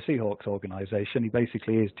autonomy over the Seahawks organization. He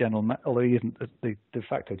basically is although he isn't the de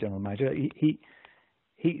facto general manager. He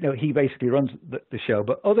basically runs the show.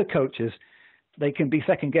 But other coaches, they can be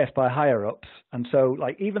second guessed by higher ups. And so,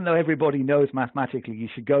 even though everybody knows mathematically you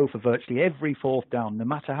should go for virtually every fourth down, no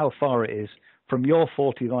matter how far it is, from your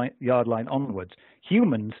 40-yard line onwards,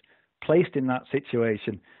 humans placed in that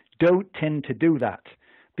situation don't tend to do that,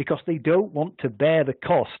 because they don't want to bear the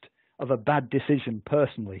cost of a bad decision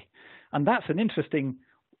personally. And that's an interesting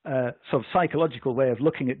sort of psychological way of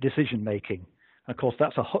looking at decision making. Of course,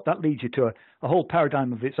 that leads you to a whole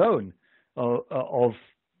paradigm of its own of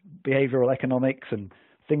behavioral economics and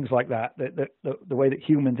things like that, the way that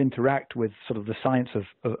humans interact with sort of the science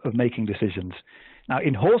of making decisions. Now,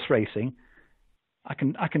 in horse racing, I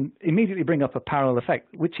can immediately bring up a parallel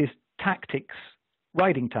effect, which is tactics,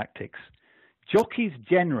 riding tactics. Jockeys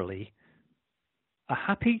generally are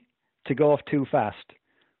happy to go off too fast,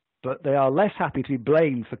 but they are less happy to be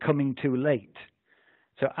blamed for coming too late.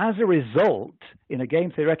 So as a result, in a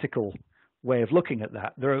game theoretical way of looking at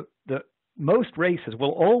that, most races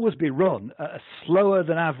will always be run at a slower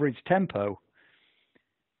than average tempo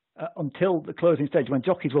until the closing stage, when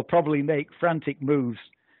jockeys will probably make frantic moves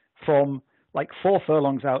from 4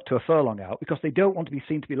 furlongs out to a furlong out, because they don't want to be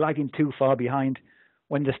seen to be lagging too far behind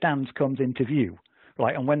when the stands comes into view,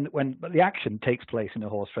 right? And when the action takes place in a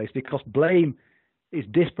horse race, because blame is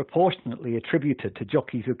disproportionately attributed to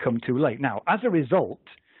jockeys who come too late. Now, as a result,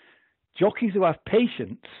 jockeys who have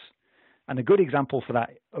patience, and a good example for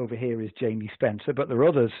that over here is Jamie Spencer, but there are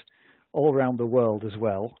others all around the world as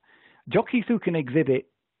well. Jockeys who can exhibit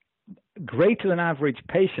greater than average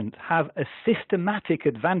patience have a systematic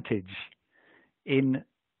advantage in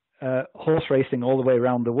horse racing all the way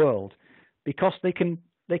around the world, because they can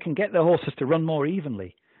get their horses to run more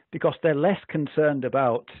evenly, because they're less concerned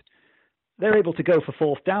about, they're able to go for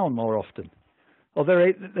fourth down more often, or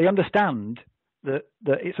they understand that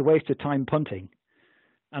it's a waste of time punting,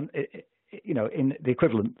 and in the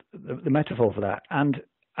equivalent, the metaphor for that, and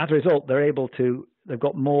as a result they've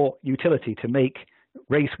got more utility to make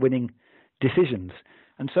race winning decisions.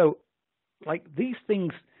 And so these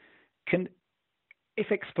things can, if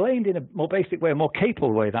explained in a more basic way, a more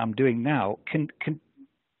capable way that I'm doing now, can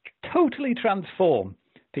totally transform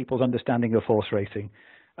people's understanding of horse racing.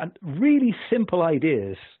 And really simple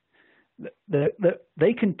ideas that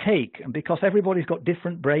they can take, and because everybody's got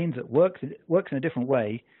different brains that works in a different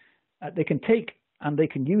way, they can take and they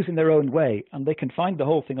can use in their own way, and they can find the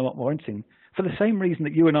whole thing a lot more interesting for the same reason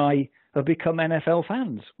that you and I have become NFL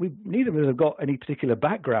fans. Neither of us have got any particular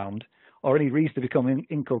background or any reason to become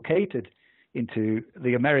inculcated into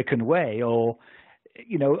the American way, or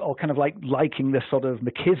kind of like liking the sort of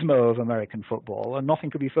machismo of American football, and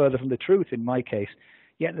nothing could be further from the truth in my case.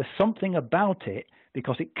 Yet there's something about it,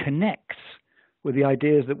 because it connects with the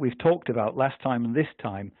ideas that we've talked about last time and this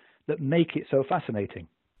time, that make it so fascinating.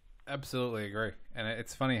 Absolutely agree. And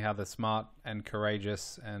it's funny how the smart and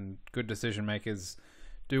courageous and good decision makers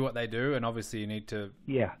do what they do. And obviously you need to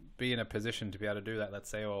be in a position to be able to do that, let's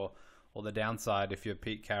say, or the downside if you're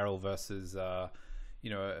Pete Carroll versus, a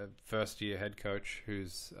first-year head coach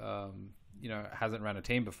who's, hasn't run a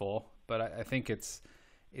team before. But I think it's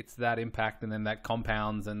that impact, and then that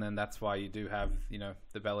compounds, and then that's why you do have,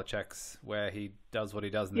 the Belichick's where he does what he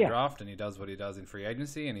does in the draft, and he does what he does in free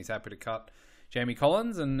agency, and he's happy to cut Jamie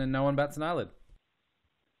Collins, and no one bats an eyelid.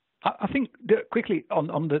 I think quickly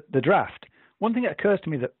on the draft, one thing that occurs to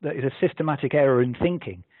me that is a systematic error in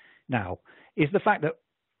thinking now is the fact that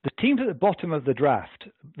the teams at the bottom of the draft,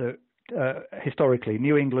 historically,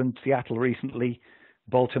 New England, Seattle recently,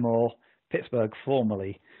 Baltimore, Pittsburgh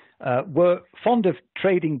formerly, were fond of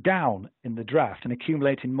trading down in the draft and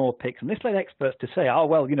accumulating more picks. And this led experts to say,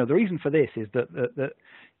 the reason for this is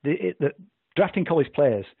that drafting college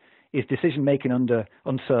players is decision-making under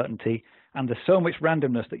uncertainty, and there's so much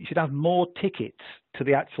randomness that you should have more tickets to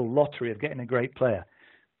the actual lottery of getting a great player.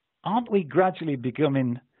 Aren't we gradually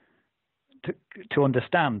beginning to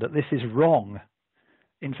understand that this is wrong?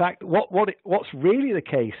 In fact, what's really the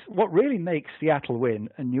case, what really makes Seattle win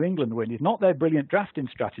and New England win is not their brilliant drafting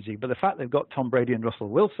strategy, but the fact they've got Tom Brady and Russell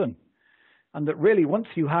Wilson. And that really, once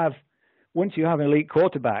you have an elite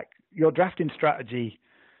quarterback, your drafting strategy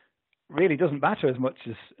really doesn't matter as much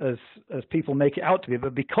as people make it out to be.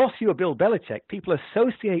 But because you're Bill Belichick, people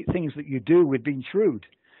associate things that you do with being shrewd.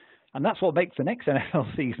 And that's what makes the next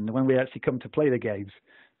NFL season, when we actually come to play the games,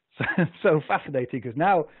 so fascinating, because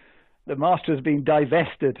now the master has been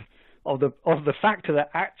divested of the factor that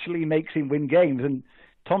actually makes him win games. And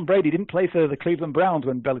Tom Brady didn't play for the Cleveland Browns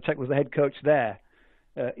when Belichick was the head coach there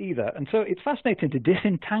either. And so it's fascinating to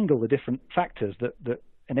disentangle the different factors that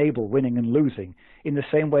enable winning and losing. In the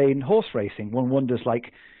same way in horse racing, one wonders,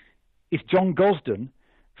 like, is John Gosden,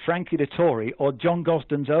 Frankie Dettori, or John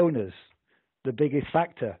Gosden's owners the biggest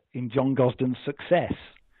factor in John Gosden's success?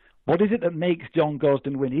 What is it that makes John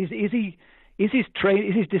Gosden win? Is his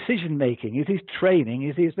decision making, is his training,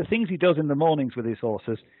 is the things he does in the mornings with his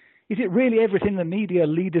horses, is it really everything the media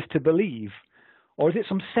lead us to believe, or is it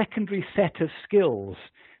some secondary set of skills,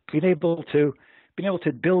 being able to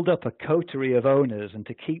build up a coterie of owners and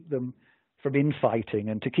to keep them from infighting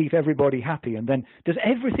and to keep everybody happy? And then does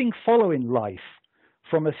everything follow in life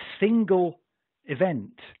from a single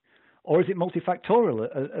event, or is it multifactorial,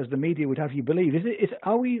 as the media would have you believe?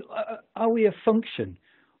 Are we a function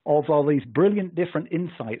of all these brilliant different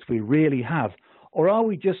insights we really have, or are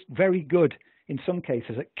we just very good in some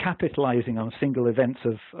cases at capitalizing on single events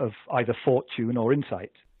of either fortune or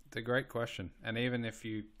insight? It's a great question. And even if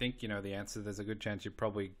you think you know the answer, there's a good chance you're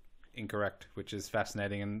probably incorrect, which is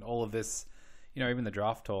fascinating. And all of this, even the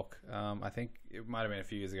draft talk, I think it might have been a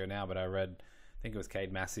few years ago now, but I think it was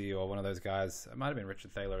Cade Massey or one of those guys. It might have been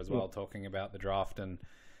Richard Thaler as well, talking about the draft and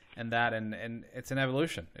it's an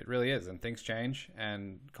evolution. It really is. And things change,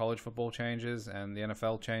 and college football changes, and the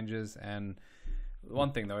NFL changes. And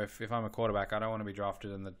one thing, though, if I'm a quarterback, I don't want to be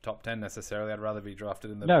drafted in the top 10 necessarily. I'd rather be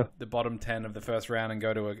drafted in the bottom 10 of the first round and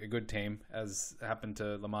go to a good team, as happened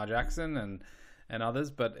to Lamar Jackson and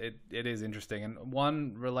others. But it is interesting. And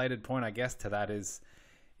one related point, I guess, to that is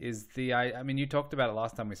I mean, you talked about it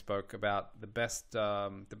last time we spoke about the best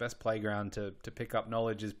playground to pick up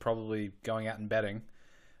knowledge is probably going out and betting.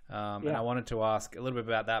 And I wanted to ask a little bit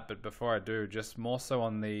about that, but before I do, just more so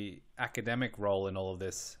on the academic role in all of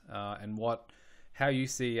this, and how you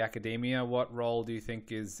see academia. What role do you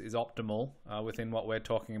think is optimal within what we're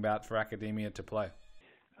talking about for academia to play?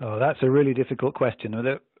 Oh, that's a really difficult question.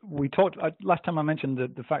 We talked last time. I mentioned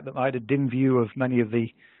the fact that I had a dim view of many of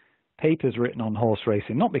the papers written on horse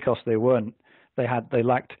racing, not because they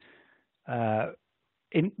lacked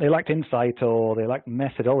insight or they lacked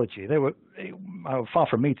methodology. They were far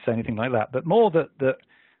from me to say anything like that, but more that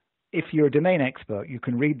if you're a domain expert, you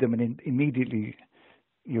can read them and immediately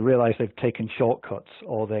you realize they've taken shortcuts,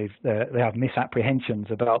 or they have misapprehensions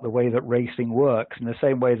about the way that racing works, in the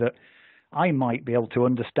same way that I might be able to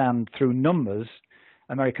understand through numbers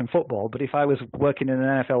American football, but if I was working in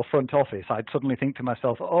an NFL front office, I'd suddenly think to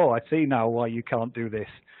myself, oh, I see now why you can't do this.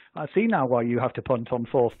 I see now why you have to punt on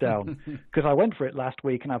fourth down, because I went for it last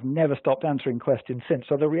week and I've never stopped answering questions since.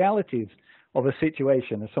 So the realities of a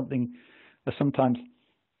situation are sometimes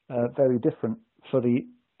very different for the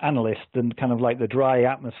analyst than kind of like the dry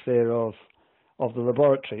atmosphere of the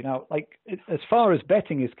laboratory. Now, like as far as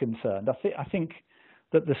betting is concerned, I think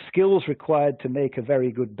that the skills required to make a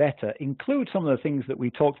very good bettor include some of the things that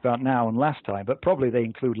we talked about now and last time, but probably they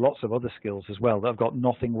include lots of other skills as well that have got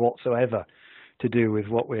nothing whatsoever to do with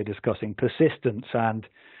what we're discussing. Persistence and,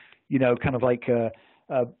 kind of like a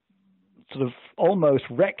sort of almost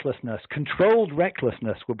recklessness, controlled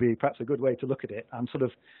recklessness would be perhaps a good way to look at it, and sort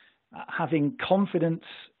of having confidence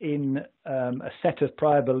in a set of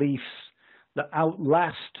prior beliefs that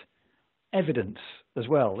outlast evidence as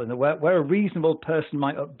well, and where a reasonable person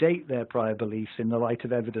might update their prior beliefs in the light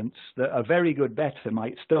of evidence, that a very good bettor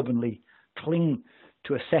might stubbornly cling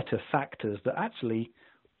to a set of factors that actually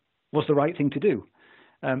was the right thing to do.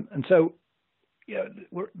 And so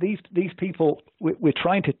these people, we're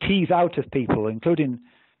trying to tease out of people, including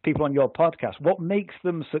people on your podcast, what makes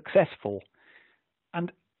them successful.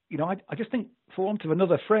 And, I just think, for want of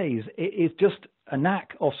another phrase, it is just a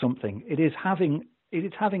knack of something. It is having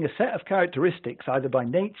a set of characteristics, either by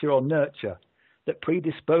nature or nurture, that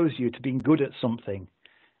predispose you to being good at something.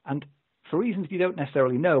 And for reasons you don't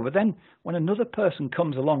necessarily know, but then when another person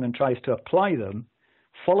comes along and tries to apply them,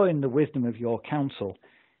 following the wisdom of your counsel,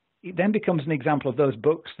 it then becomes an example of those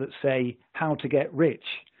books that say how to get rich,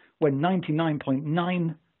 when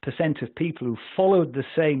 99.9% of people who followed the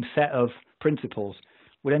same set of principles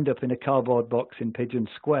would end up in a cardboard box in Pigeon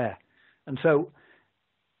Square. And so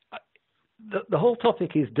the whole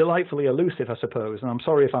topic is delightfully elusive, I suppose, and I'm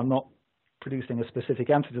sorry if I'm not producing a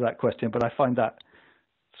specific answer to that question, but I find that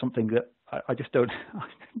something that I just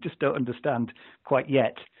don't understand quite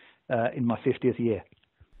yet in my 50th year.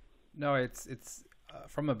 No, it's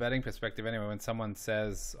from a betting perspective anyway. When someone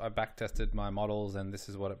says I backtested my models and this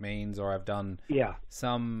is what it means, or I've done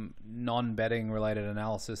some non-betting related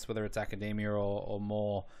analysis, whether it's academia or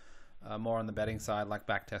more on the betting side, like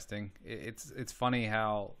backtesting, it's funny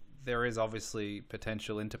how there is obviously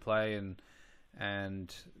potential interplay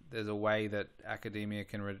and there's a way that academia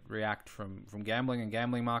can react from gambling and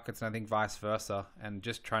gambling markets, and I think vice versa, and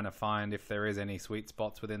just trying to find if there is any sweet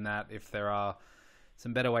spots within that, if there are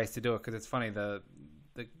some better ways to do it. Because it's funny, the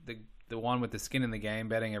one with the skin in the game,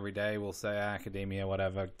 betting every day, will say academia,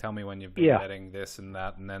 whatever, tell me when you've been betting this and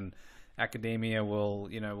that, and then academia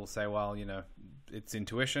will say, well, it's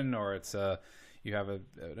intuition, or it's you have an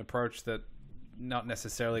approach that not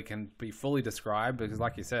necessarily can be fully described, because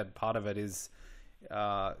like you said, part of it is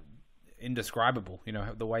indescribable.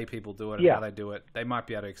 The way people do it and how they do it, they might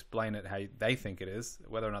be able to explain it how they think it is.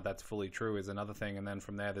 Whether or not that's fully true is another thing, and then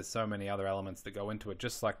from there's so many other elements that go into it.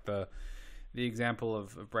 Just like the example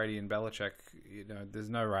of Brady and Belichick, there's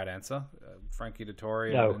no right answer. Frankie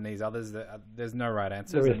Dettori and these others, there's no right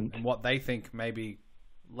answers, and what they think may be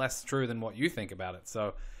less true than what you think about it.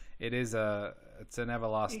 So it's an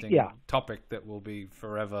everlasting topic that will be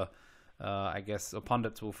forever, I guess, or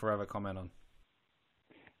pundits will forever comment on.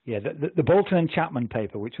 Yeah, the Bolton and Chapman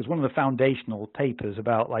paper, which was one of the foundational papers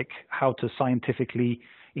about like how to scientifically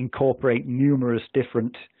incorporate numerous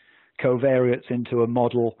different covariates into a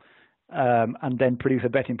model, and then produce a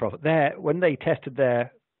betting profit. There, when they tested this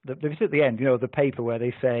at the end, the paper where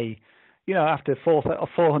they say, after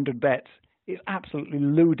 400 bets, it's absolutely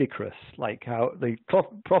ludicrous, like how the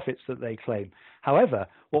profits that they claim. However,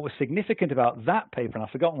 what was significant about that paper, and I've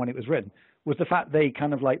forgotten when it was written, was the fact they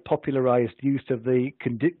kind of like popularized use of the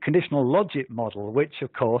conditional logic model, which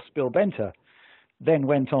of course Bill Benter then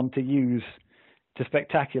went on to use to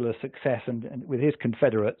spectacular success and with his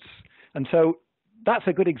confederates. And so that's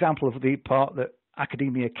a good example of the part that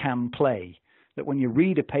academia can play, that when you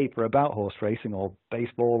read a paper about horse racing or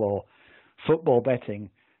baseball or football betting,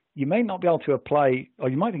 you may not be able to apply, or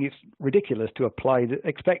you might think it's ridiculous to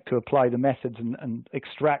expect to apply the methods and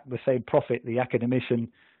extract the same profit the academician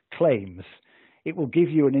claims. It will give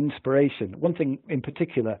you an inspiration. One thing in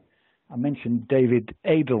particular, I mentioned David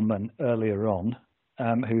Edelman earlier on,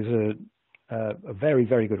 who's a very,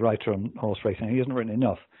 very good writer on horse racing. He hasn't written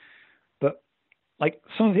enough, but like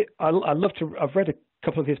some of it, I've read a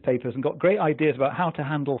couple of his papers and got great ideas about how to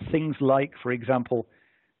handle things like, for example,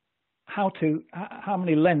 how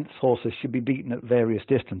many lengths horses should be beaten at various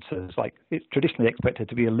distances. Like it's traditionally expected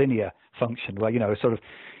to be a linear function where, sort of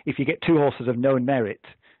if you get two horses of known merit,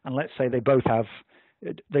 and let's say they both have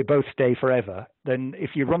they both stay forever, then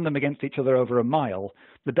if you run them against each other over a mile,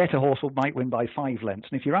 the better horse might win by 5 lengths.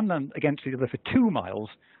 And if you run them against each other for 2 miles,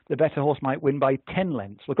 the better horse might win by 10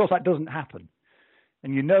 lengths. Well, of course, that doesn't happen.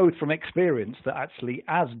 And you know from experience that actually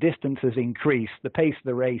as distances increase, the pace of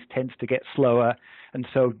the race tends to get slower. And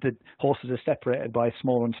so the horses are separated by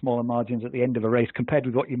smaller and smaller margins at the end of a race compared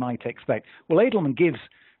with what you might expect. Well, Edelman gives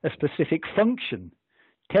a specific function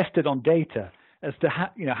tested on data as to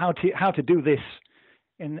how to do this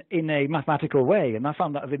in a mathematical way. And I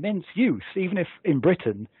found that of immense use, even if in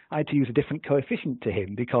Britain I had to use a different coefficient to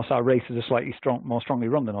him because our races are slightly more strongly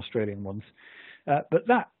run than Australian ones. But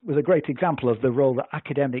that was a great example of the role that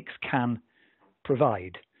academics can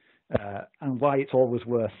provide and why it's always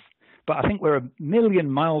worth. But I think we're a million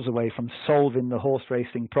miles away from solving the horse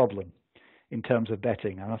racing problem in terms of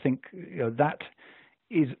betting. And I think that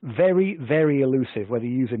is very, very elusive, whether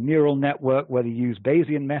you use a neural network, whether you use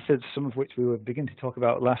Bayesian methods, some of which we were beginning to talk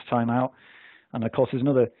about last time out. And of course, there's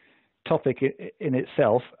another topic in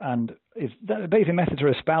itself, and the Bayesian methods are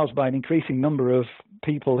espoused by an increasing number of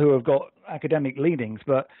people who have got academic leanings,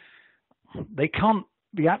 but they can't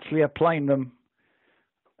be actually applying them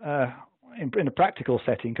in a practical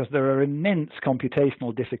setting because there are immense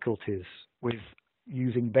computational difficulties with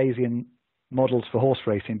using Bayesian models for horse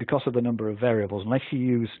racing because of the number of variables. Unless you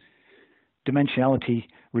use dimensionality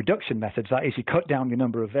reduction methods, that is, you cut down your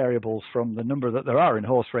number of variables from the number that there are in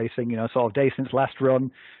horse racing, sort of day since last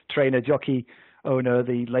run, trainer, jockey, owner,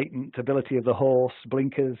 the latent ability of the horse,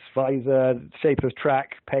 blinkers, visor, shape of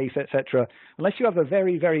track, pace, etc. Unless you have a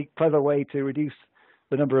very, very clever way to reduce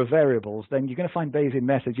the number of variables, then you're going to find Bayesian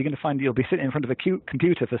methods. You're going to find you'll be sitting in front of a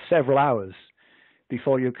computer for several hours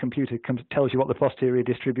before your computer tells you what the posterior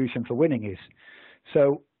distribution for winning is.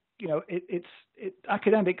 So,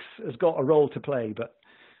 academics has got a role to play, but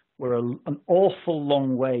we're an awful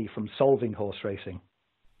long way from solving horse racing.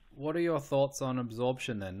 What are your thoughts on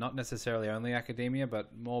absorption then? Not necessarily only academia,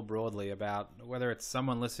 but more broadly about whether it's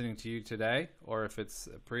someone listening to you today, or if it's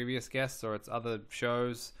previous guests, or it's other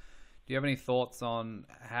shows. Do you have any thoughts on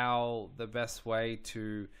how the best way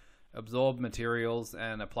to absorb materials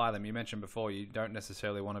and apply them? You mentioned before you don't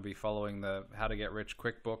necessarily want to be following the how to get rich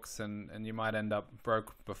quick books, and you might end up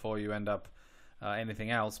broke before you end up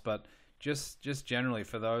anything else. But just generally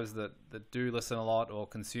for those that do listen a lot or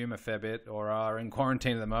consume a fair bit or are in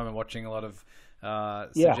quarantine at the moment watching a lot of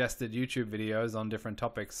suggested YouTube videos on different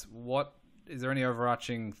topics, what is there any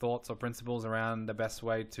overarching thoughts or principles around the best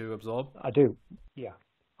way to absorb? I do, yeah.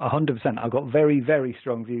 100%. I've got very, very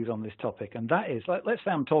strong views on this topic, and that is, let's say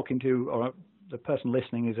I'm talking to, or the person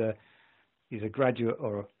listening is a graduate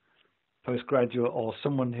or a postgraduate, or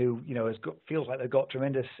someone who feels like they've got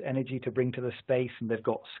tremendous energy to bring to the space, and they've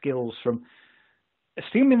got skills from,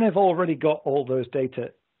 assuming they've already got all those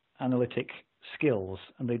data analytic skills,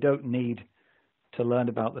 and they don't need to learn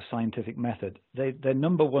about the scientific method. Their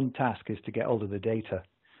number one task is to get hold of the data.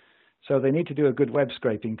 So they need to do a good web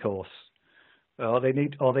scraping course. Or they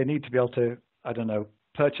need to be able to,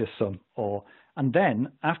 purchase some, and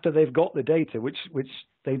then after they've got the data, which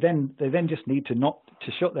they then just need to not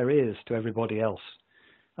to shut their ears to everybody else,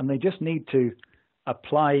 and they just need to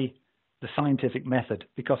apply the scientific method,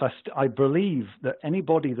 because I believe that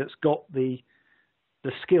anybody that's got the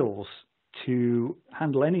skills to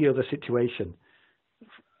handle any other situation,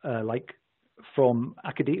 like from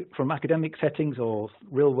academic settings or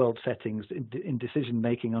real world settings in decision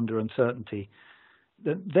making under uncertainty,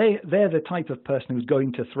 they're the type of person who's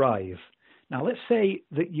going to thrive. Now, let's say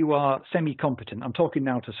that you are semi-competent. I'm talking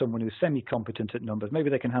now to someone who's semi-competent at numbers. Maybe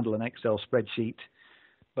they can handle an Excel spreadsheet,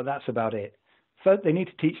 but that's about it. First, they need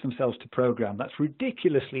to teach themselves to program. That's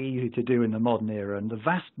ridiculously easy to do in the modern era, and the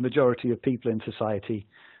vast majority of people in society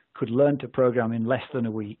could learn to program in less than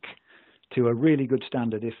a week to a really good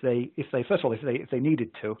standard if they first of all if they needed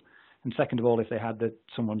to, and second of all if they had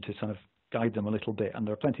someone to sort of guide them a little bit. And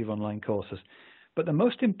there are plenty of online courses. But the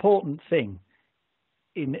most important thing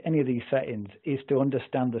in any of these settings is to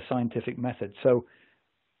understand the scientific method. So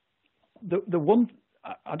the one,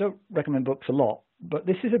 I don't recommend books a lot, but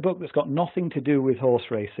this is a book that's got nothing to do with horse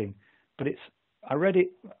racing, but I read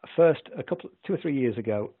it first 2 or 3 years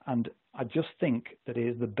ago, and I just think that it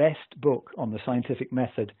is the best book on the scientific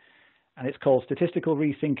method, and it's called Statistical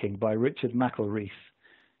Rethinking by Richard McElreath.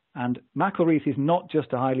 And McElreath is not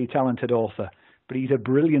just a highly talented author, but he's a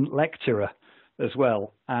brilliant lecturer as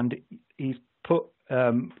well, and he's put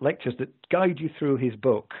lectures that guide you through his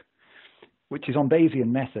book, which is on Bayesian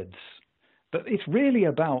methods. But it's really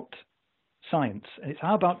about science, and it's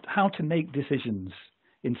about how to make decisions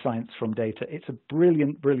in science from data. It's a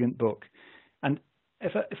brilliant, brilliant book. And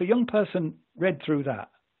if a young person read through that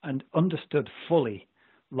and understood fully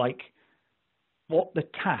like what the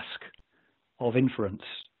task of inference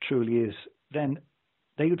truly is, then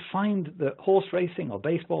they would find that horse racing or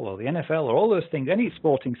baseball or the NFL or all those things, any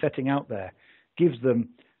sporting setting out there, gives them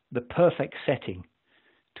the perfect setting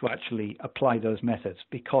to actually apply those methods.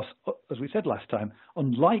 Because, as we said last time,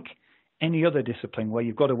 unlike any other discipline where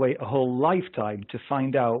you've got to wait a whole lifetime to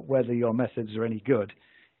find out whether your methods are any good,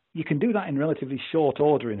 you can do that in relatively short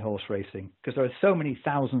order in horse racing because there are so many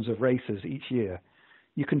thousands of races each year.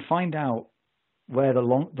 You can find out where the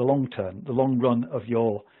long run of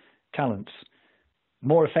your talents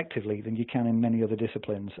more effectively than you can in many other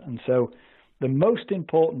disciplines. And so the most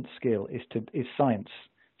important skill is science.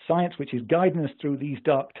 Science, which is guiding us through these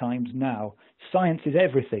dark times now. Science is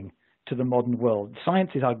everything to the modern world. Science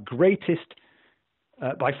is our greatest,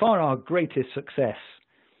 by far our greatest success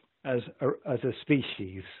as a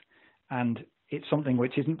species. And it's something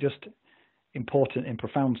which isn't just important in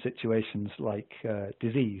profound situations like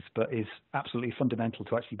disease, but is absolutely fundamental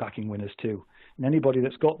to actually backing winners too. And anybody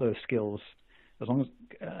that's got those skills, as long as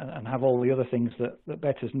and have all the other things that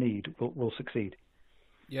bettors need, will succeed.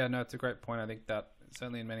 Yeah, no, it's a great point. I think that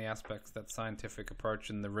certainly in many aspects, that scientific approach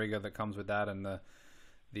and the rigor that comes with that, and the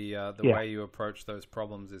way you approach those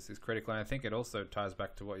problems is critical. And I think it also ties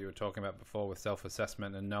back to what you were talking about before with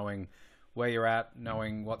self-assessment and knowing where you're at,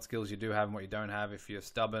 knowing what skills you do have and what you don't have, if you're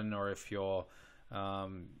stubborn or if you're,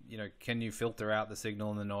 can you filter out the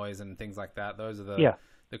signal and the noise and things like that. Those are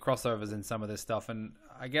the crossovers in some of this stuff. And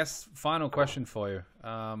I guess final question for you.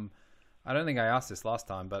 I don't think I asked this last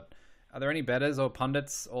time, but are there any bettors or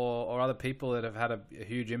pundits or other people that have had a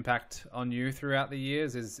huge impact on you throughout the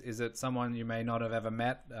years? Is it someone you may not have ever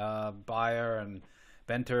met, Bayer and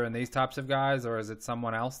Benter and these types of guys, or is it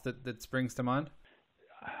someone else that springs to mind?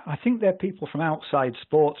 I think they're people from outside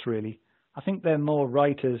sports, really. I think they're more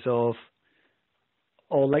writers or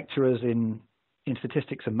lecturers in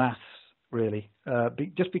statistics and maths, really.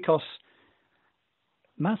 Just because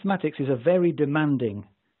mathematics is a very demanding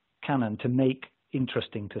canon to make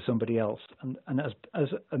interesting to somebody else. And as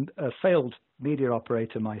a failed media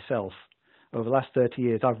operator myself, over the last 30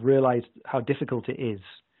 years, I've realized how difficult it is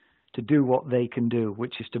to do what they can do,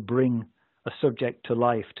 which is to bring a subject to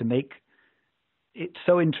life, to make it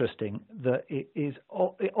so interesting that it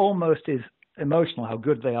almost is emotional how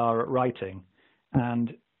good they are at writing.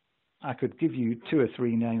 And I could give you 2 or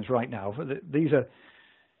 3 names right now. These are,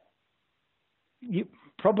 you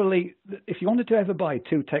probably, if you wanted to ever buy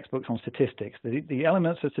 2 textbooks on statistics, the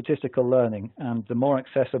Elements of Statistical Learning and the more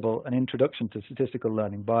accessible An Introduction to Statistical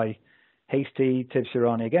Learning by Hastie,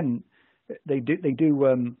 Tibshirani. Again, they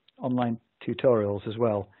do online tutorials as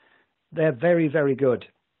well. They're very, very good.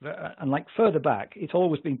 And like further back, it's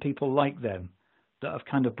always been people like them that have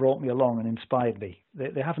kind of brought me along and inspired me.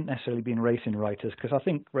 They haven't necessarily been racing writers, because I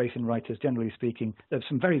think racing writers, generally speaking, there's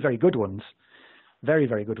some very, very good ones, very,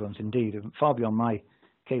 very good ones indeed, far beyond my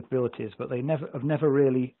capabilities, but they have never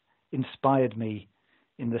really inspired me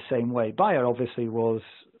in the same way. Bayer obviously was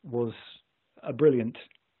a brilliant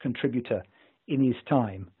contributor in his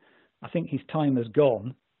time. I think his time has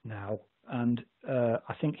gone now, and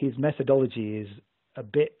I think his methodology is a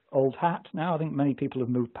bit old hat now. I think many people have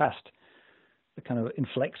moved past the kind of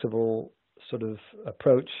inflexible sort of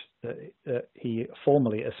approach that he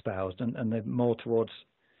formerly espoused, and they're more towards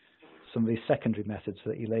some of these secondary methods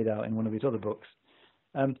that he laid out in one of his other books.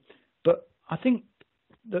 But I think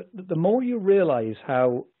that the more you realize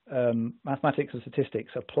how mathematics and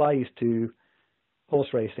statistics applies to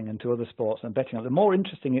horse racing and to other sports and betting, the more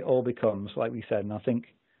interesting it all becomes, like we said. And I think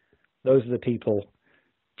those are the people.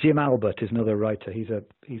 Jim Albert is another writer. He's a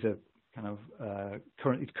kind of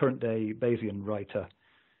current day Bayesian writer.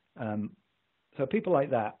 So people like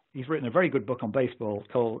that. He's written a very good book on baseball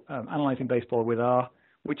called Analyzing Baseball with R,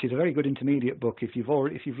 which is a very good intermediate book. If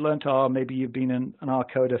you've learnt R, maybe you've been an R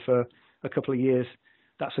coder for a couple of years,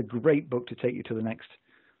 that's a great book to take you to the next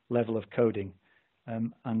level of coding.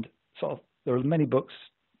 And sort of there are many books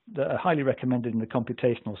that are highly recommended in the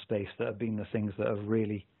computational space that have been the things that have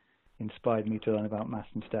really inspired me to learn about maths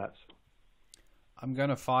and stats. I'm going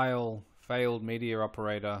to file failed media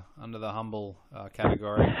operator under the humble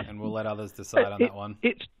category, and we'll let others decide on that one.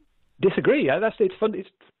 It's disagree. It's fun. It's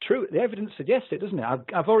true. The evidence suggests it, doesn't it?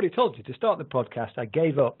 I've already told you to start the podcast. I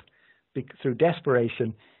gave up through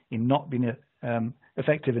desperation in not being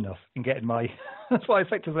effective enough in getting my. That's why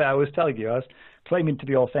effectively I was telling you. I was claiming to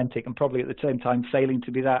be authentic and probably at the same time failing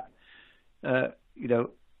to be that.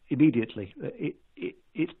 Immediately.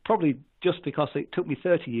 It's probably just because it took me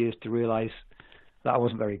 30 years to realize that I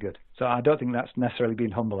wasn't very good. So I don't think that's necessarily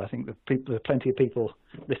being humble. I think there are plenty of people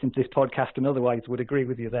listening to this podcast and otherwise would agree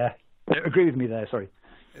with me there. Sorry.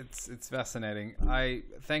 It's fascinating. I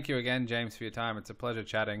thank you again, James, for your time. It's a pleasure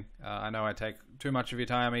chatting. I know I take too much of your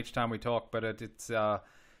time each time we talk, but it's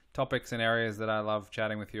topics and areas that I love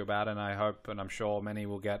chatting with you about, and I hope and I'm sure many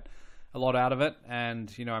will get a lot out of it.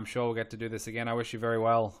 And I'm sure we'll get to do this again. I wish you very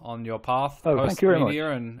well on your path, thank you very much.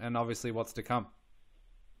 and obviously what's to come.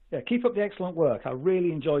 Yeah, keep up the excellent work. I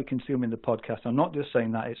really enjoy consuming the podcast. I'm not just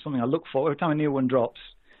saying that. It's something I look for. Every time a new one drops,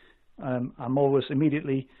 I'm always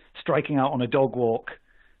immediately striking out on a dog walk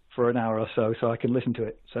for an hour or so I can listen to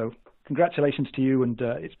it. So congratulations to you, and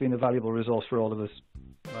it's been a valuable resource for all of us.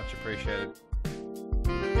 Much appreciated.